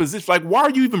herself in a position like, why are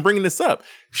you even bringing this up?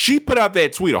 She put out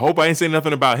that tweet. I hope I ain't saying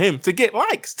nothing about him to get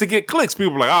likes, to get clicks.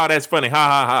 People are like, oh, that's funny. Ha,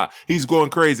 ha, ha. He's going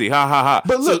crazy. Ha, ha, ha.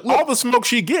 But look, all the smoke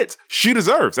she gets, she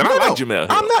deserves. And I like Jemele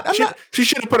Hill. She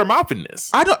shouldn't put her mouth in this.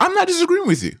 I'm not disagreeing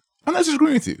with you.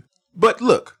 But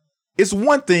look, it's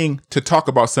one thing to talk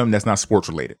about something that's not sports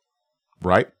related,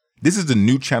 right? This is the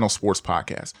New Channel Sports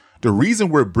Podcast. The reason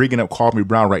we're bringing up Kwame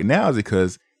Brown right now is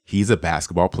because he's a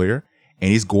basketball player. And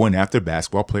he's going after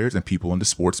basketball players and people in the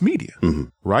sports media,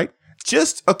 right?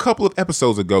 Just a couple of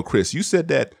episodes ago, Chris, you said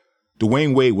that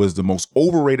Dwayne Wade was the most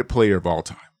overrated player of all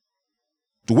time.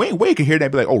 Dwayne Wade can hear that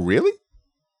and be like, oh, really?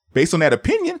 Based on that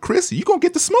opinion, Chris, you're going to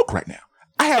get the smoke right now.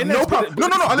 I have no problem. No.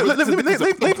 Let me finish.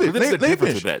 But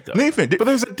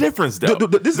there's a difference, though.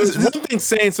 There's one thing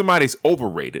saying somebody's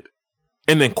overrated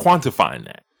and then quantifying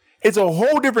that. It's a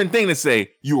whole different thing to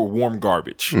say you are warm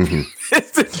garbage.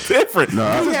 It's different.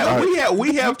 No,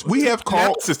 we have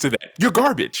called to that. You're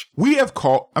garbage. We have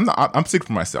called. I'm sick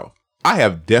for myself. I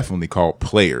have definitely called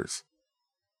players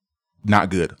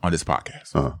not good on this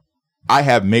podcast. I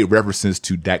have made references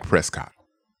to Dak Prescott,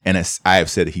 and I have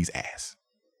said that he's ass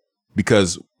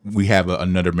because we have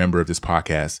another member of this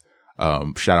podcast.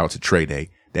 Shout out to Trey Day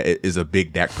that is a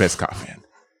big Dak Prescott fan.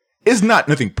 It's not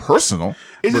nothing personal.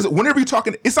 It's just whenever you're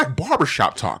talking, it's like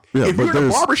barbershop talk. Yeah, if you're in a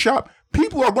barbershop,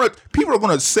 people are going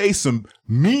to say some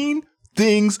mean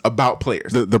things about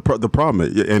players. The problem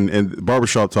is, and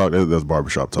barbershop talk, that's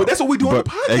barbershop talk. But that's what we do on the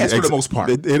podcast for the most part.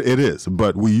 It is,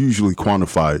 but we usually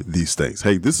quantify these things.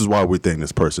 Hey, this is why we think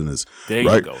this person is there.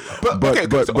 Right? You go. But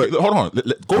hold on,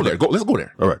 let's go there. Let's go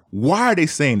there. All right. Why are they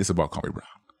saying this about Kwame Brown?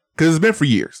 Because it's been for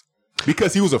years.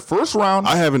 Because he was a first round.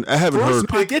 I haven't heard. I haven't heard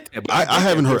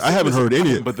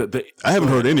any. But I haven't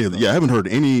heard any of. I haven't heard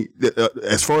any.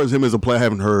 As far as him as a player, I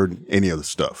haven't heard any of the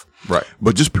stuff. Right.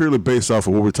 But just purely based off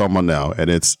of what we're talking about now,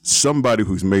 and it's somebody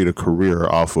who's made a career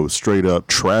off of straight up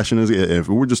trashing his. If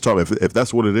we're just talking, if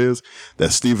that's what it is,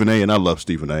 that's Stephen A. And I love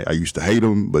Stephen A. I used to hate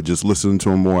him, but just listening to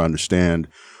him more, I understand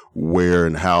where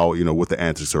and how, what the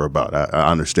antics are about.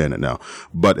 I understand it now.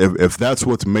 But if that's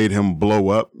what's made him blow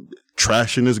up,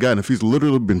 trashing this guy, and if he's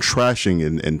literally been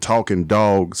trashing and talking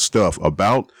dog stuff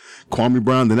about Kwame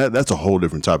Brown, then that's a whole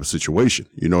different type of situation.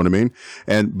 You know what I mean?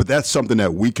 But that's something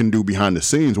that we can do behind the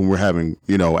scenes when we're having,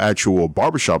 actual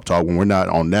barbershop talk, when we're not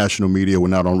on national media, we're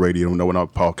not on radio, we're not on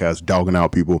podcasts dogging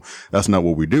out people. That's not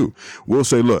what we do. We'll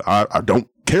say, look, I don't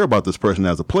care about this person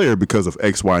as a player because of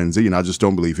X, Y, and Z, and I just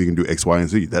don't believe he can do X, Y, and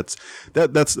Z. That's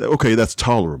okay. That's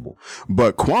tolerable.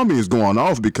 But Kwame is going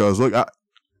off because, look,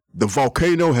 the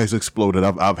volcano has exploded.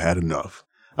 I've had enough.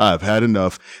 I've had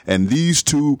enough. And these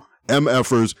two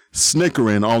MFers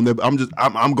snickering on them.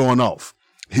 I'm going off.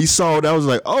 He saw it. I was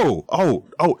like, oh.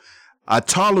 I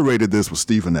tolerated this with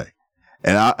Stephen A.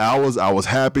 And I was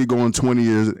happy going 20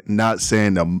 years, not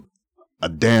saying a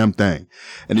damn thing.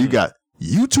 And you got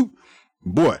you two,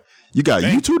 boy, you got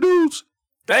you two dudes.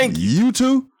 Thank you. You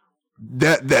two.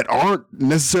 That aren't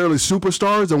necessarily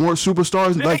superstars and weren't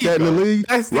superstars like that in the league,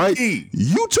 that's right? The key.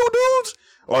 You two dudes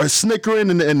are snickering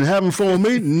and having fun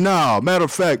with me. Nah, matter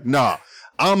of fact, nah.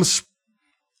 I'm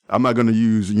not gonna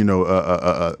use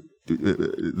the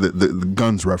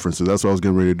guns references. That's what I was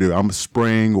getting ready to do. I'm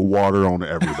spraying water on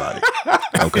everybody.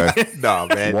 Okay. Nah,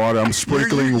 man. Water. I'm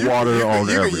sprinkling water on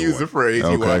everyone. You can use the phrase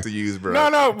you want to use, bro.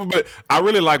 No, but I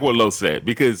really like what Lo said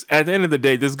because at the end of the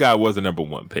day, this guy was a number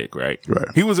one pick, right? Right.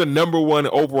 He was a number one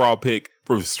overall pick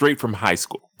straight from high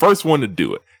school. First one to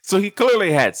do it. So he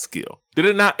clearly had skill. Did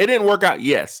it not? It didn't work out,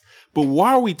 yes. But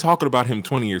why are we talking about him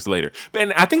 20 years later?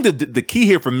 And I think the key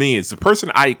here for me is the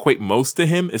person I equate most to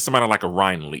him is somebody like a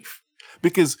Ryan Leaf.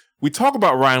 Because we talk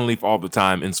about Ryan Leaf all the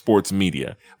time in sports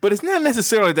media, but it's not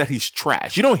necessarily that he's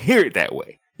trash. You don't hear it that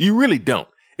way. You really don't.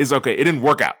 It's okay. It didn't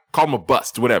work out. Call him a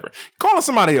bust, whatever. Calling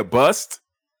somebody a bust,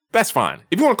 that's fine.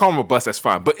 If you want to call him a bust, that's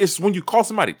fine. But it's when you call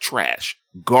somebody trash,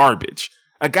 garbage,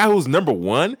 a guy who's number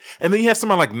one, and then you have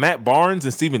somebody like Matt Barnes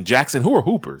and Steven Jackson who are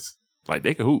hoopers. Like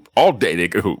they could hoop all day. They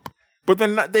could hoop, but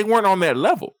they weren't on that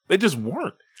level. They just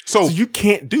weren't. So you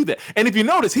can't do that. And if you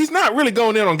notice, he's not really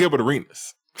going in on Gilbert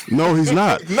Arenas. No, he's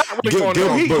not.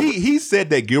 He said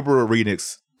that Gilbert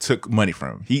Arenas took money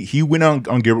from him. He went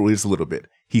on Gilbert Arenas a little bit.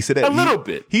 He said that a little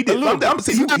bit. He did. I'm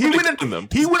saying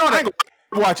he went on.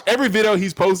 Watch every video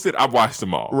he's posted. I've watched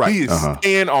them all. Right. He is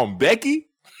staying on Becky.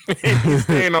 He's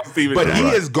staying on Steven But Jackson.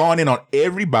 he has gone in on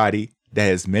everybody that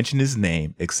has mentioned his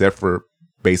name except for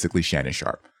basically Shannon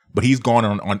Sharp. But he's gone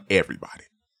on everybody.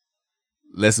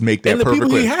 Let's make that and the perfect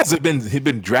people clear. he has have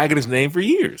been dragging his name for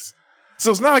years. So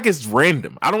it's not like it's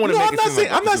random. I don't want to make it seem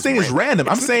like I'm not saying it's random.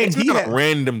 I'm saying it's he not had a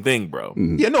random thing, bro.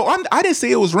 Yeah, no, I didn't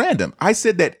say it was random. I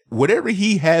said that whatever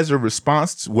he has a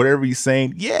response to whatever he's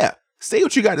saying, yeah, say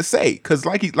what you got to say. Because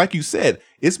like you said,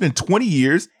 it's been 20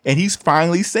 years and he's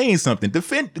finally saying something.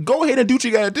 Go ahead and do what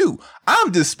you got to do.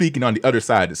 I'm just speaking on the other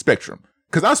side of the spectrum.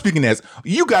 Because I'm speaking as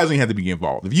you guys don't have to be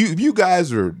involved. If you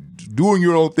guys are doing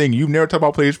your own thing, you've never talked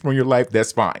about players from your life,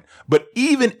 that's fine. But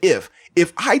even if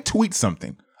I tweet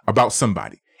something about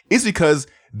somebody, it's because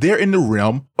they're in the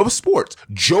realm of sports.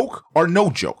 Joke or no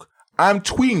joke. I'm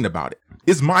tweeting about it.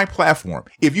 It's my platform.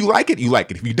 If you like it, you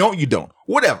like it. If you don't, you don't.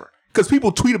 Whatever. Because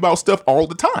people tweet about stuff all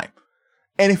the time.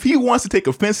 And if he wants to take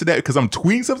offense to that because I'm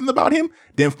tweeting something about him,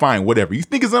 then fine, whatever. You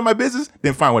think it's none of my business?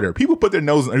 Then fine, whatever. People put their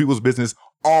nose in other people's business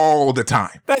all the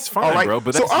time. That's fine, all right? bro.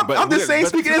 But so I'm just saying,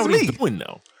 speaking as me. The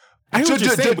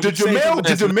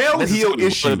Jamel Hill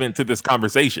issue relevant to this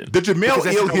conversation. The Jamel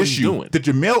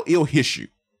Hill issue,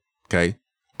 okay,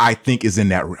 I think is in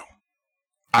that realm.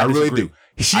 I really do.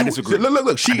 I disagree.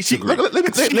 Look. She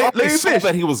let me saw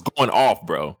that he was going off,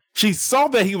 bro. She saw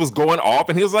that he was going off,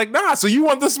 and he was like, "Nah, so you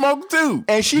want the smoke too?"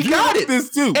 And she got it. This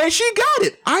too. And she got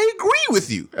it. I agree with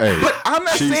you. Hey, but I'm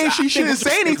not saying she shouldn't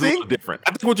say anything. Different.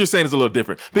 I think what you're saying is a little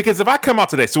different because if I come out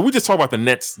today, so we just talk about the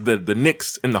Nets, the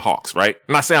Knicks, and the Hawks, right?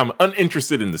 And I say I'm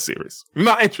uninterested in the series. I'm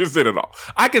not interested at all.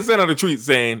 I can send out a tweet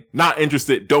saying, "Not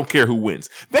interested. Don't care who wins."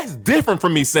 That's different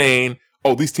from me saying,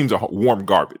 "Oh, these teams are warm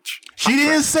garbage." She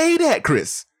didn't say that,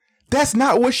 Chris. That's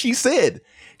not what she said.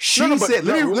 She said,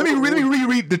 let me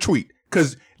reread the tweet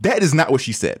because that is not what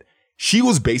she said. She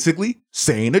was basically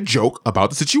saying a joke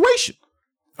about the situation.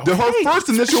 Okay, her first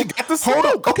initial, hold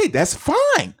on. Okay, that's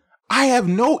fine. I have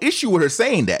no issue with her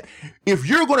saying that. If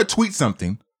you're going to tweet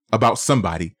something about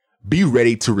somebody, be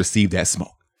ready to receive that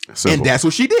smoke. Simple. And that's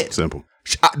what she did. Simple.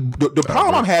 The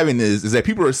problem I'm having is that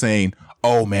people are saying,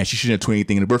 oh man, she shouldn't have tweeted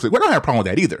anything in the birthday. Well, I don't have a problem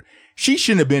with that either. She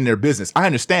shouldn't have been in their business. I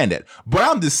understand that. But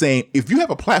I'm just saying, if you have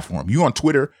a platform, you're on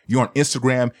Twitter, you're on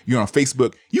Instagram, you're on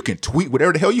Facebook, you can tweet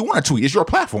whatever the hell you want to tweet. It's your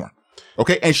platform.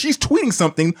 Okay. And she's tweeting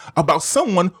something about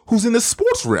someone who's in the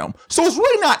sports realm. So it's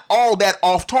really not all that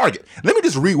off target. Let me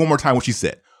just read one more time what she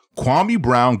said. Kwame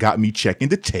Brown got me checking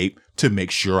the tape to make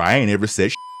sure I ain't ever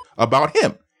said about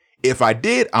him. If I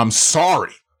did, I'm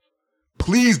sorry.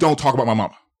 Please don't talk about my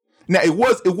mama. Now it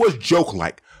was joke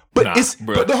like, but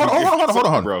hold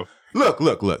on, bro.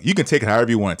 Look. You can take it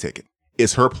however you want to take it.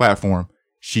 It's her platform.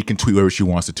 She can tweet whatever she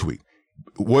wants to tweet.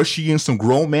 Was she in some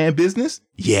grown man business?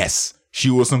 Yes, she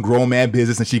was some grown man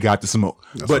business, and she got the smoke.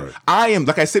 That's but right. I am,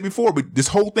 like I said before, but this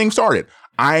whole thing started.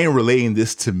 I am relating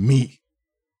this to me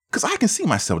because I can see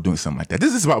myself doing something like that.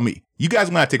 This is about me. You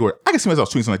guys might take it. I can see myself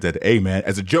tweeting something like that. Hey man,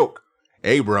 as a joke.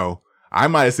 Hey bro. I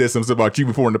might have said something about you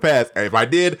before in the past. If I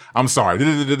did, I'm sorry.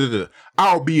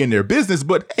 I'll be in their business,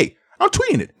 but hey, I'm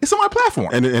tweeting it. It's on my platform.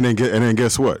 And then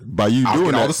guess what? By you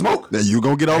doing all the smoke. You're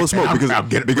gonna get all the smoke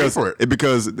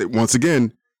because once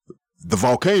again, the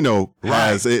volcano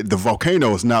the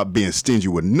volcano is not being stingy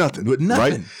with nothing.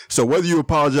 Right? So whether you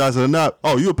apologize or not,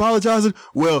 you apologizing?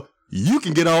 Well, you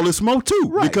can get all this smoke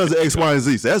too because of X, Y, and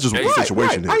Z. So that's just what the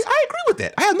situation is. I agree with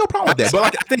that. I have no problem with that.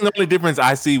 But I think the only difference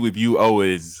I see with you,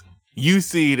 is you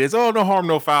see it as, no harm,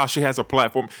 no foul. She has a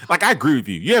platform. Like, I agree with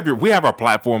you. We have our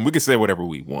platform. We can say whatever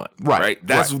we want. Right?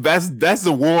 That's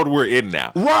the world we're in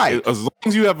now. Right. As long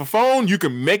as you have a phone, you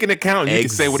can make an account and you can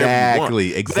say whatever you want.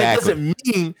 Exactly. But that doesn't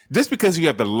mean just because you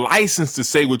have the license to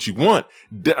say what you want,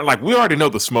 like, we already know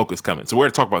the smoke is coming. So we're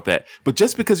going to talk about that. But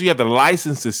just because you have the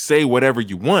license to say whatever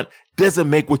you want doesn't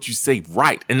make what you say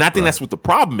right. And I think that's what the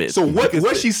problem is. So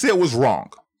what she said was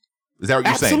wrong. Is that what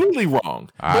you're saying? Absolutely wrong.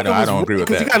 I don't agree with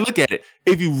that. Because you gotta look at it.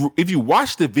 If you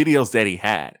watch the videos that he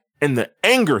had and the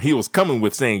anger he was coming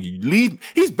with saying,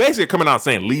 he's basically coming out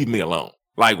saying, leave me alone.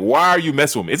 Like, why are you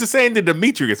messing with me? It's the same that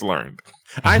Demetrius learned.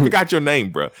 I forgot your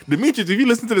name, bro. Demetrius, if you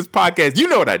listen to this podcast, you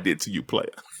know what I did to you, player.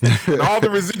 And all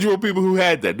the residual people who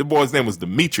had that. The boy's name was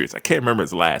Demetrius. I can't remember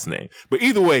his last name. But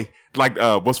either way, like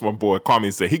what's my boy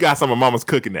Kwame said, he got some of mama's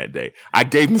cooking that day. I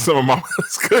gave him some of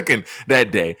mama's cooking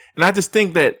that day. And I just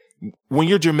think that when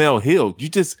you're Jamel Hill,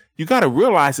 you got to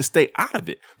realize to stay out of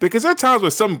it, because there are times where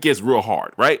something gets real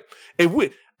hard, right?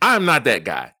 I'm not that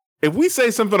guy. If we say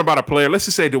something about a player, let's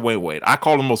just say Dwayne Wade, I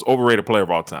call him the most overrated player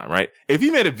of all time, right? If he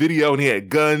made a video and he had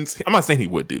guns, I'm not saying he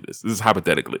would do this. This is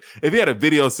hypothetically. If he had a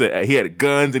video said he had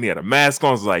guns and he had a mask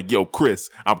on, it's like, yo,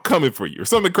 Chris, I'm coming for you, or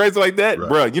something crazy like that,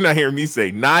 bro. You're not hearing me say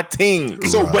nothing.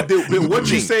 So, but what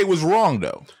you say was wrong,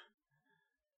 though.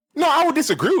 No, I would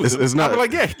disagree with it. It's not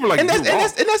like, yeah, people like, and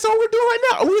that's all we're doing right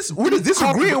now. We're just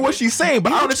disagreeing with what she's saying,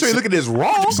 but I don't necessarily look at it as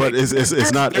wrong. But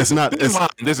it's not.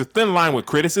 There's a thin line with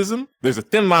criticism.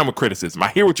 I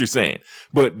hear what you're saying,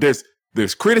 but there's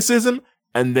criticism,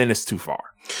 and then it's too far.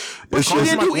 But she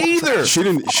didn't do either. She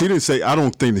didn't say. I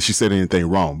don't think that she said anything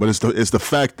wrong. But it's the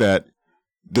fact that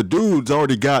the dude's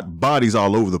already got bodies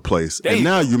all over the place, and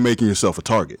now you're making yourself a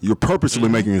target. You're purposely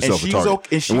making yourself a target.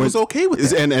 And she was okay with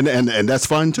that. And that's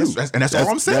fine too. That's all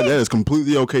I'm saying. That is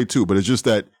completely okay too. But it's just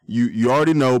that you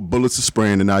already know bullets are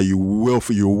spraying, and now you're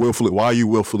willfully. Why are you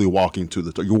willfully walking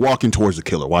you're walking towards the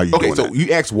killer? Why are you doing that? Okay, so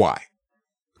you asked why.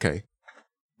 Okay.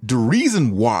 The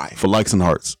reason why. For likes and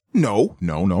hearts. No.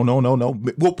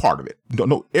 Well, part of it.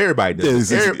 No, everybody does.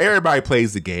 Everybody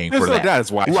plays the game for that.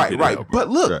 That's why. Right. But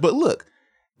look.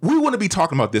 We wouldn't be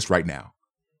talking about this right now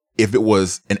if it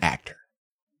was an actor,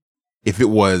 if it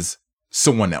was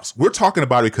someone else. We're talking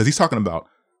about it because he's talking about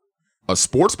a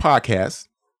sports podcast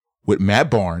with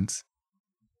Matt Barnes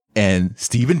and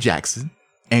Steven Jackson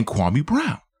and Kwame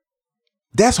Brown.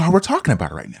 That's why we're talking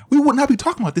about it right now. We would not be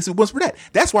talking about this if it wasn't for that.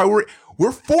 That's why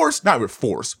we're forced,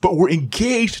 but we're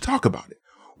engaged to talk about it.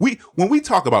 When we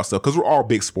talk about stuff, because we're all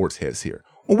big sports heads here,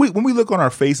 when we look on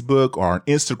our Facebook or on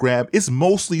Instagram, it's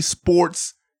mostly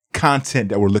sports content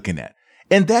that we're looking at.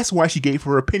 And that's why she gave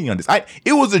her opinion on this.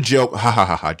 It was a joke.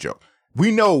 Ha joke.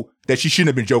 We know that she shouldn't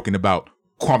have been joking about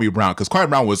Kwame Brown because Kwame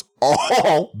Brown was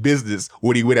all business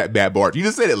when he went at Bad Bart. You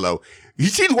just said it, Lo.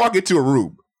 She'd walk into a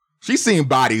room. She's seeing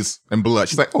bodies and blood.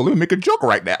 She's like, oh, let me make a joke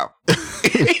right now.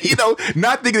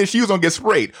 Not thinking that she was going to get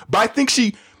sprayed. But I think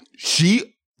she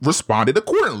responded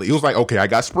accordingly. It was like, okay, I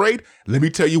got sprayed. Let me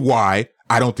tell you why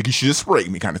I don't think you should have sprayed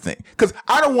me kind of thing. Because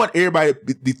I don't want everybody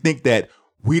to think that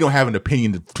we don't have an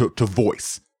opinion to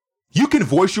voice. You can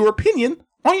voice your opinion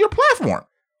on your platform.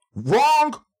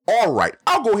 Wrong, all right.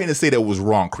 I'll go ahead and say that was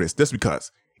wrong, Chris. That's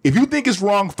because if you think it's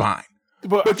wrong, fine.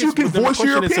 But you can voice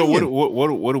your opinion. So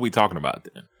what are we talking about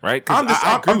then? Right?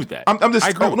 I agree with that.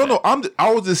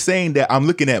 I was just saying that I'm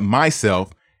looking at myself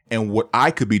and what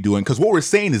I could be doing. Because what we're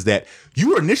saying is that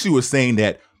you initially were saying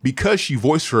that because she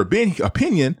voiced her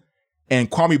opinion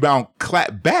and Kwame Brown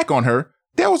clapped back on her,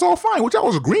 that was all fine, which I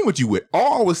was agreeing with you with.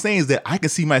 All I was saying is that I can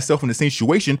see myself in the same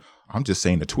situation. I'm just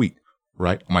saying a tweet,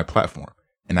 right, on my platform.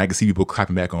 And I can see people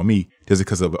clapping back on me just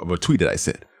because of a tweet that I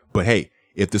said. But hey,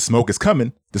 if the smoke is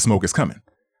coming, the smoke is coming.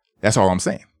 That's all I'm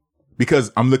saying.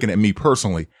 Because I'm looking at me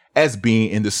personally as being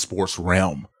in the sports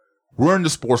realm. We're in the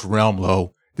sports realm,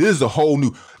 Lo. This is a whole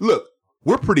new... Look,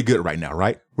 we're pretty good right now,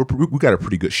 right? We got a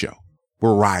pretty good show.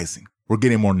 We're rising. We're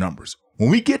getting more numbers. When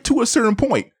we get to a certain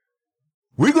point,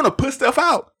 we're going to put stuff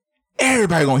out.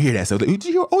 Everybody going to hear that stuff. Did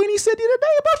you hear what O&E said the other day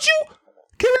about you?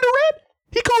 Kevin Durant?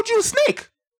 He called you a snake.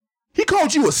 He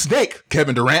called you a snake,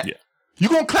 Kevin Durant. Yeah. You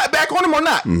going to clap back on him or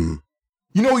not? Mm-hmm.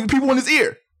 You know, people in his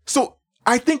ear. So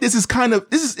I think this is look,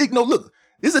 this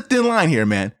is a thin line here,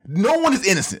 man. No one is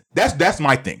innocent. That's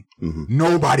my thing. Mm-hmm.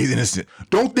 Nobody's innocent.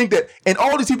 Don't think that. And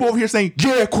all these people over here saying,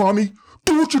 yeah, Kwame,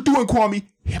 do what you're doing, Kwame.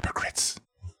 Hypocrites.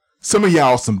 Some of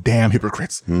y'all some damn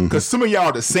hypocrites. Because some of y'all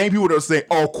are the same people that are saying,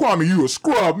 oh, Kwame, you a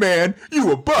scrub, man.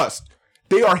 You a bust.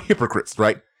 They are hypocrites,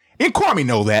 right? And Kwame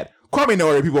know that. Kwame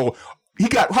know that people,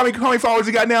 how many followers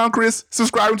he got now, Chris,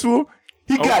 subscribing to him?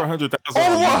 He got 100,000.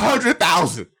 Over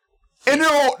 100,000. And they're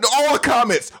all the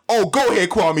comments, oh, go ahead,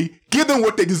 Kwame. Give them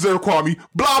what they deserve, Kwame.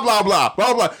 Blah, blah, blah,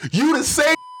 blah, blah. You the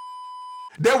same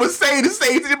that was saying the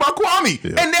same thing about Kwame.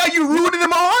 Yeah. And now you rooting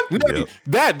him on?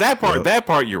 Yeah. That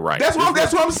part, you're right. That's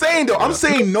what I'm saying, though. Yeah. I'm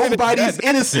saying nobody's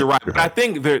innocent. You're right. But I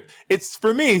think that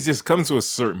for me, it just comes to a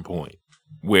certain point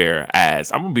where, I'm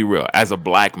going to be real, as a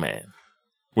black man,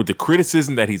 with the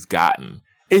criticism that he's gotten,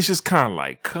 it's just kind of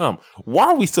like, why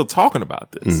are we still talking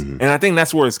about this? Mm-hmm. And I think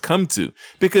that's where it's come to,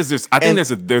 because there's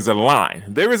a line.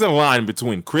 There is a line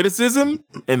between criticism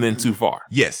and then too far.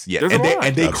 Yes.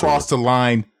 And they crossed the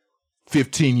line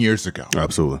 15 years ago.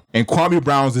 Absolutely. And Kwame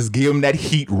Brown's is giving that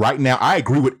heat right now. I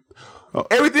agree with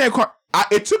everything.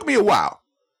 It took me a while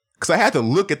because I had to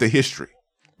look at the history.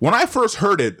 When I first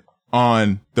heard it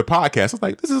on the podcast, I was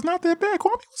like, this is not that bad.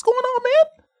 Kwame, what's going on,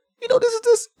 man? You know,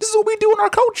 this is what we do in our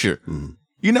culture. Mm.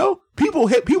 You know, people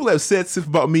have said stuff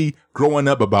about me growing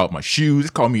up about my shoes. They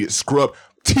call me a scrub.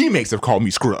 Teammates have called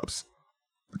me scrubs.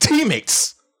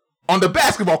 Teammates on the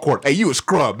basketball court. Hey, you a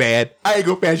scrub, man. I ain't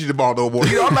gonna pass you the ball no more.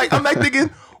 You know, I'm like thinking,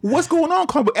 what's going on?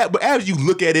 But as you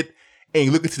look at it and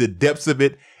you look into the depths of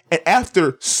it, and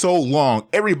after so long,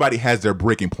 everybody has their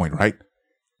breaking point, right?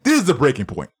 This is the breaking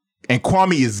point. And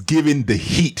Kwame is giving the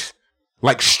heat,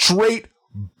 like straight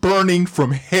burning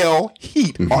from hell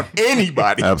heat on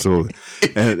anybody. Absolutely.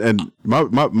 And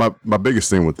my biggest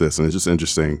thing with this, and it's just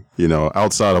interesting, you know,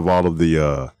 outside of all of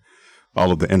the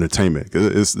entertainment,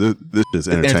 'cause this is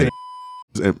entertainment.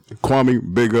 And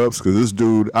Kwame, big ups, because this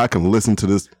dude, I can listen to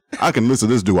this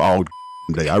dude all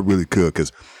day. I really could,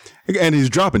 and he's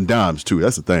dropping dimes too.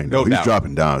 That's the thing. No he's doubt.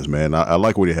 dropping dimes, man. I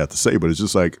like what he had to say, but it's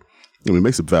just like, he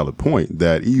makes a valid point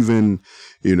that even,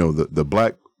 you know, the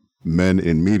black men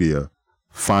in media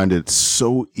find it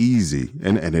so easy,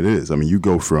 and it is. I mean, you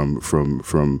go from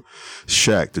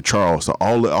Shaq to Charles to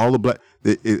all the black.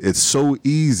 It's so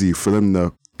easy for them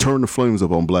to turn the flames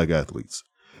up on black athletes.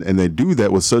 And they do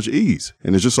that with such ease.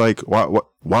 And it's just like,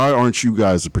 why aren't you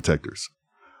guys the protectors?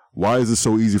 Why is it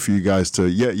so easy for you guys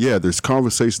to, there's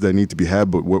conversations that need to be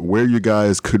had, but where you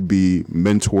guys could be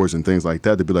mentors and things like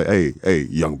that, to be like, hey,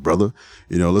 young brother,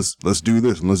 you know, let's do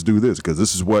this and let's do this, because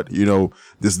this is what, you know,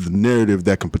 this is the narrative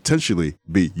that can potentially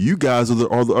be. You guys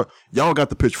are y'all got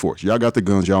the pitchforks, y'all got the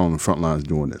guns, y'all on the front lines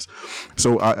doing this.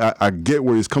 So I get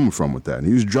where he's coming from with that. And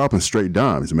he was dropping straight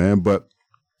dimes, man, but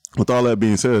with all that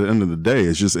being said, at the end of the day,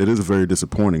 it is very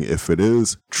disappointing if it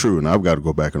is true, and I've got to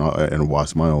go back and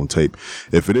watch my own tape.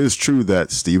 If it is true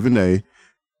that Stephen A.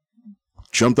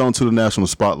 jumped onto the national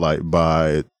spotlight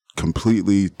by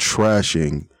completely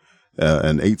trashing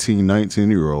an 18,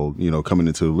 19-year-old, you know, coming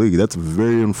into the league, that's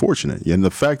very unfortunate. And the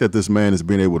fact that this man is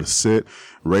being able to sit,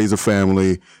 raise a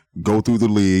family, go through the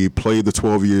league, play the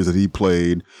 12 years that he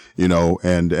played, you know,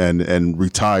 and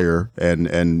retire,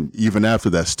 and even after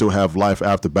that, still have life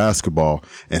after basketball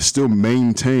and still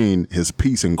maintain his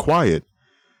peace and quiet.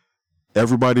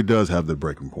 Everybody does have their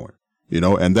breaking point, you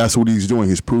know, and that's what he's doing.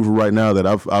 He's proving right now that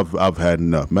I've had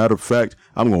enough. Matter of fact,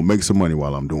 I'm going to make some money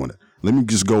while I'm doing it. Let me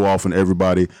just go off on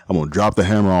everybody. I'm going to drop the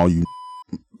hammer on all you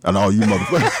and all you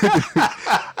motherfuckers.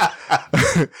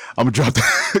 I'm gonna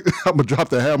drop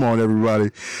the hammer on everybody,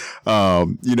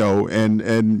 you know,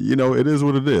 and you know, it is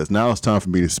what it is. Now it's time for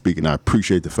me to speak, and I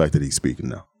appreciate the fact that he's speaking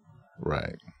now.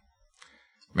 Right,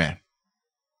 man.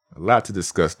 A lot to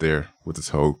discuss there with this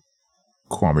whole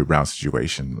Kwame Brown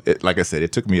situation. Like I said,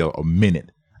 it took me a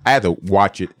minute. I had to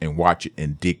watch it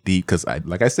and dig deep, because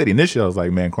like I said initially, I was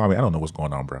like, man, Kwame, I don't know what's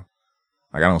going on, bro.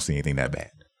 Like, I don't see anything that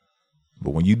bad.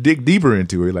 But when you dig deeper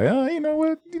into it, like, oh, you know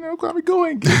what? You know, Kwame, go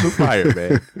ahead and get him the fire,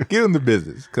 man. Get him the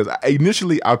business. Because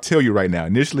I'll tell you right now,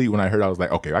 initially when I heard, I was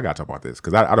like, okay, I got to talk about this,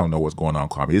 because I don't know what's going on,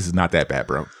 Kwame. This is not that bad,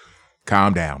 bro.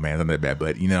 Calm down, man. It's not that bad.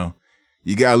 But, you know,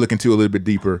 you got to look into it a little bit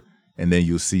deeper, and then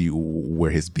you'll see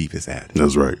where his beef is at.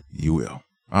 That's right. You will.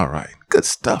 All right. Good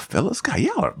stuff, fellas. God,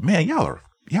 y'all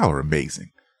are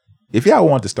amazing. If y'all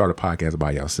want to start a podcast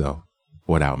by yourself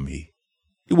without me,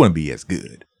 it wouldn't be as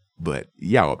good. But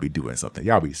y'all will be doing something.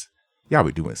 Y'all be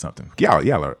doing something. Y'all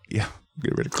get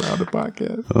ready to crown the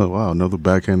podcast. Oh wow, another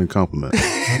backhanded compliment.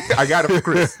 I got it from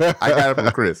Chris.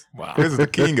 Wow. Chris is the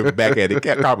king of backhanded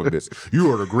compliments.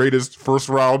 You are the greatest first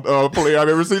round player I've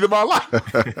ever seen in my life.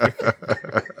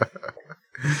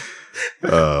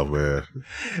 Oh man.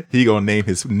 He gonna name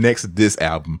his next diss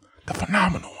album The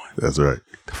Phenomenal One. That's right.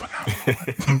 The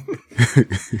Phenomenal One.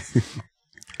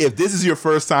 If this is your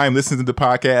first time listening to the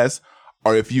podcast,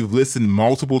 or if you've listened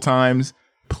multiple times,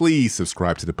 please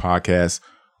subscribe to the podcast.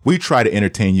 We try to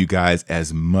entertain you guys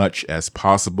as much as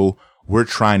possible. We're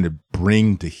trying to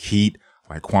bring the heat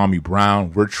like Kwame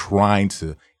Brown. We're trying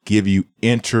to give you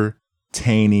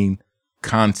entertaining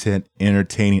content,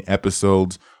 entertaining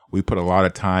episodes. We put a lot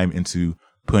of time into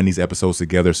putting these episodes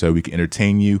together so we can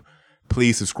entertain you.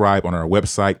 Please subscribe on our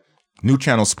website,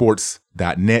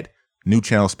 newchannelsports.net. New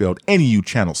Channel spelled NU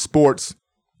Channel Sports,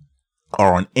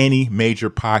 or on any major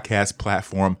podcast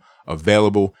platform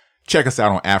available. Check us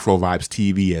out on Afro Vibes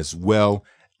TV as well.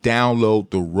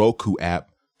 Download the Roku app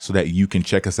so that you can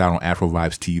check us out on Afro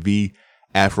Vibes TV.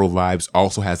 Afro Vibes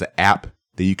also has an app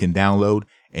that you can download,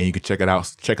 and you can check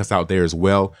us out there as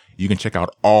well. You can check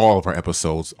out all of our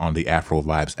episodes on the Afro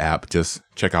Vibes app. Just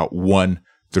check out 1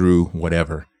 through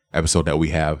whatever episode that we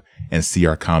have and see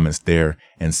our comments there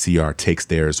and see our takes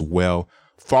there as well.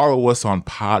 Follow us on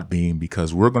Podbean,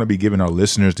 because we're going to be giving our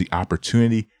listeners the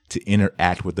opportunity to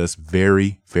interact with us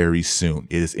very, very soon.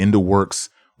 It is in the works.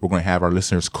 We're going to have our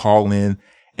listeners call in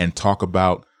and talk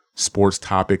about sports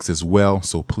topics as well.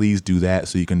 So please do that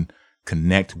so you can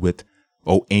connect with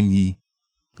Onyi,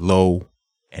 Lo,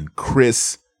 and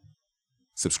Chris.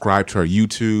 Subscribe to our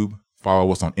YouTube. Follow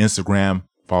us on Instagram.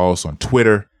 Follow us on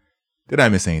Twitter. Did I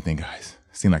miss anything, guys?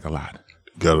 Seemed like a lot.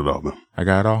 Got it all, man. I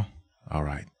got it all? All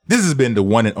right. This has been the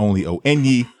one and only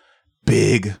Onyi,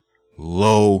 Big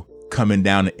Lo, coming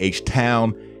down to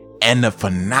H-Town, and the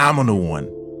phenomenal one,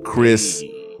 Chris.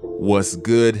 What's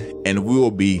good? And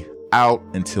we'll be out.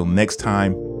 Until next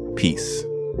time, peace.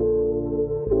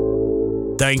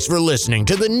 Thanks for listening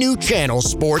to the New Channel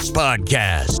Sports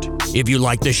Podcast. If you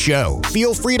like the show,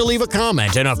 feel free to leave a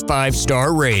comment and a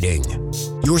 5-star rating.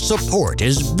 Your support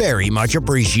is very much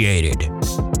appreciated.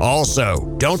 Also,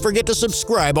 don't forget to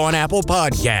subscribe on Apple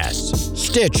Podcasts,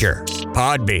 Stitcher,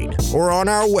 Podbean, or on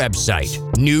our website,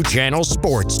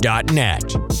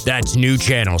 newchannelsports.net. That's New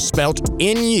Channel spelt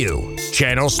N-U,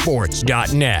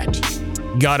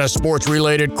 channelsports.net. Got a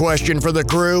sports-related question for the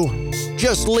crew?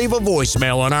 Just leave a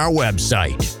voicemail on our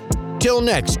website. Till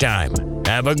next time,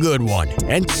 have a good one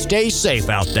and stay safe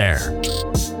out there.